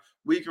God,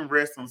 we can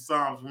rest on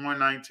Psalms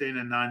 119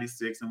 and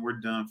 96, and we're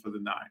done for the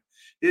night.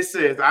 It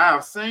says, I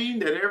have seen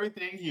that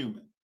everything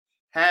human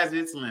has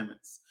its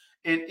limits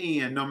and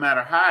end, no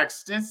matter how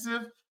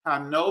extensive,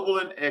 how noble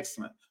and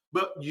excellent.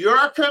 But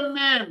your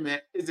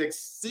commandment is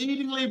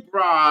exceedingly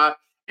broad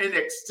and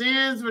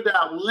extends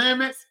without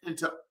limits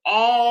into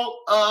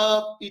all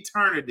of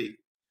eternity.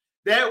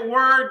 That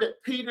word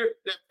that Peter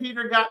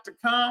got to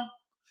come,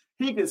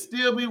 he could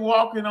still be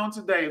walking on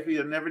today if he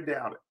had never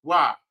doubted.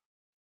 Why?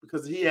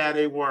 Because he had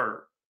a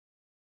word.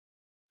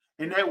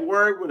 And that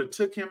word would have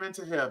took him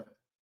into heaven.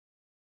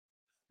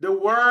 The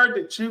word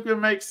that you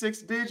can make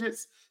 6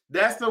 digits,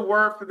 that's the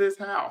word for this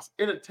house.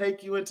 It'll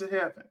take you into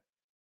heaven.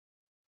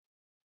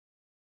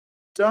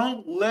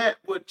 Don't let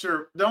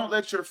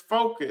your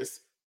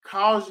focus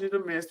cause you to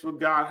miss what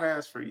God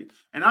has for you.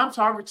 And I'm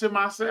talking to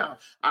myself.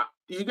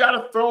 You got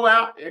to throw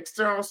out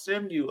external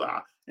stimuli.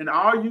 And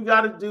all you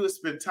got to do is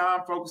spend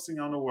time focusing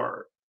on the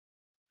word.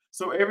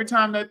 So every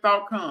time that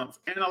thought comes,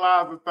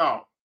 analyze the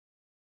thought.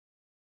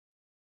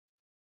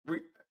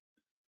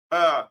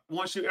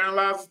 Once you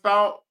analyze the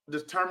thought,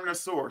 determine the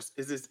source.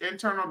 Is this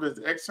internal? Is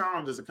it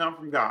external? Does it come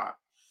from God?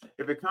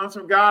 If it comes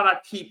from God, I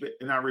keep it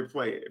and I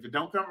replay it. If it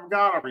don't come from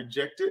God, I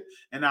reject it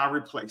and I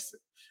replace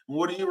it. And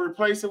what do you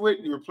replace it with?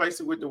 You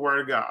replace it with the word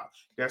of God.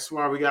 That's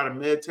why we got to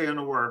meditate on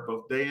the word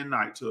both day and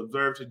night, to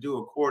observe, to do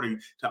according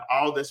to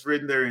all that's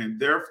written therein.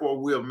 Therefore,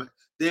 we'll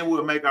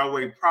make our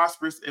way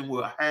prosperous and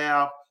we'll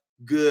have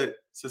good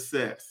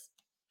success.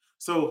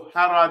 So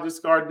how do I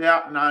discard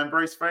doubt and I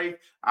embrace faith?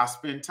 I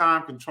spend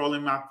time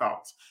controlling my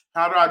thoughts.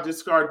 How do I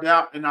discard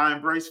doubt and I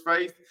embrace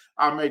faith?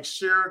 I make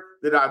sure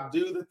that I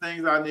do the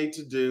things I need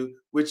to do,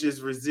 which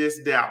is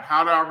resist doubt.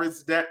 How do I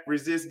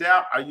resist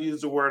doubt? I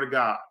use the word of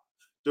God.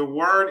 The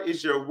word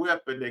is your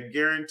weapon that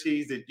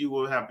guarantees that you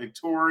will have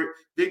victory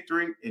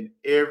in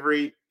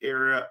every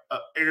area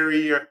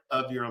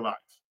of your life.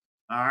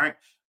 All right.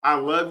 I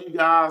love you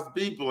guys.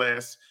 Be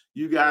blessed.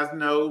 You guys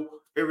know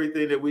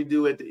everything that we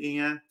do at the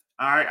end.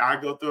 All right,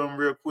 I go through them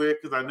real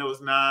quick because I know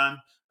it's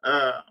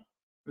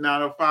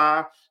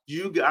 9:05.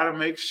 You got to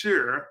make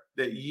sure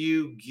that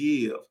you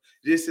give.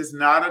 This is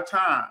not a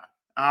time,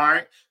 all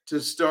right, to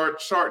start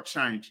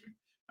shortchanging.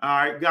 All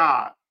right,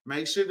 God,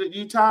 make sure that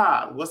you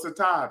tithe. What's a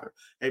tither?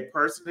 A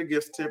person that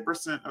gives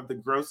 10% of the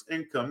gross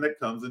income that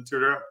comes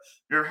into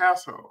their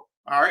household.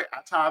 All right,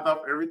 I tithe off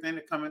everything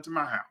that comes into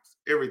my house,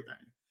 everything.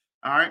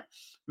 All right.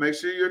 Make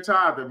sure you're a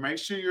tither. Make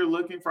sure you're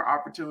looking for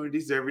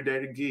opportunities every day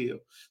to give.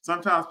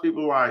 Sometimes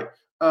people are like,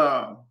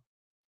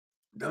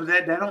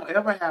 that don't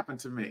ever happen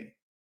to me.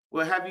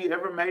 Well, have you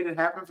ever made it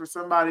happen for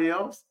somebody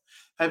else?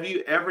 Have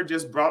you ever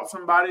just brought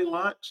somebody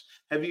lunch?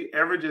 Have you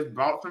ever just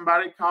brought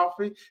somebody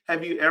coffee?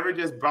 Have you ever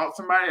just brought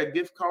somebody a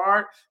gift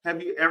card?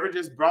 Have you ever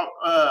just brought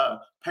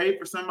paid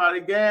for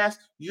somebody gas?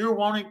 You're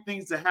wanting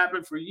things to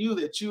happen for you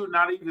that you're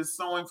not even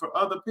sowing for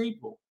other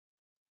people.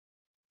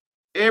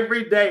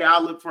 Every day I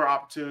look for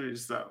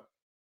opportunities to sow.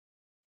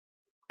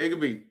 It could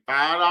be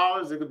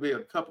 $5. It could be a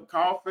cup of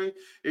coffee.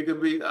 It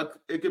could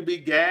be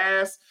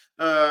gas.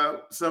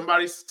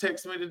 Somebody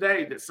texted me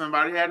today that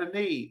somebody had a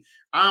need.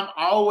 I'm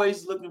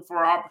always looking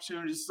for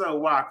opportunities. So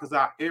why? Because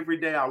I every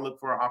day I look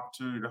for an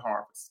opportunity to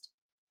harvest.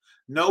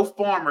 No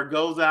farmer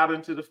goes out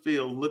into the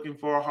field looking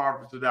for a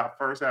harvest without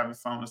first having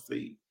sown a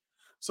seed.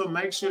 So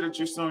make sure that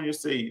you're sowing your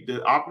seed.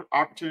 The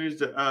opportunities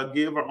to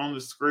give are on the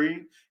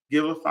screen.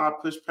 Giveify,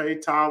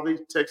 PushPay, Tally,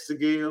 Text to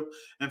Give,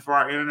 and for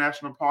our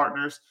international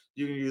partners,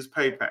 you can use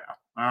PayPal.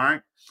 All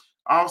right.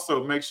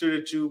 Also, make sure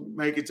that you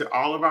make it to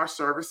all of our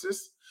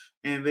services,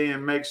 and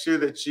then make sure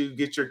that you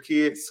get your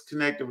kids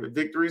connected with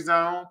Victory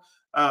Zone.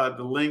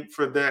 The link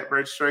for that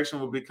registration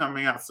will be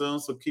coming out soon,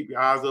 so keep your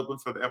eyes open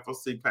for the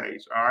FOC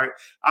page. All right.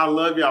 I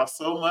love y'all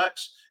so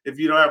much. If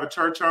you don't have a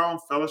church home,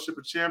 Fellowship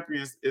of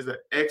Champions is an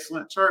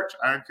excellent church.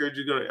 I encourage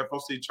you to go to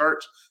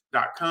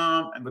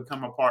focchurch.com and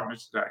become a partner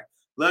today.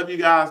 Love you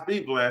guys. Be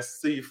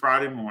blessed. See you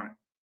Friday morning.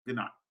 Good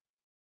night.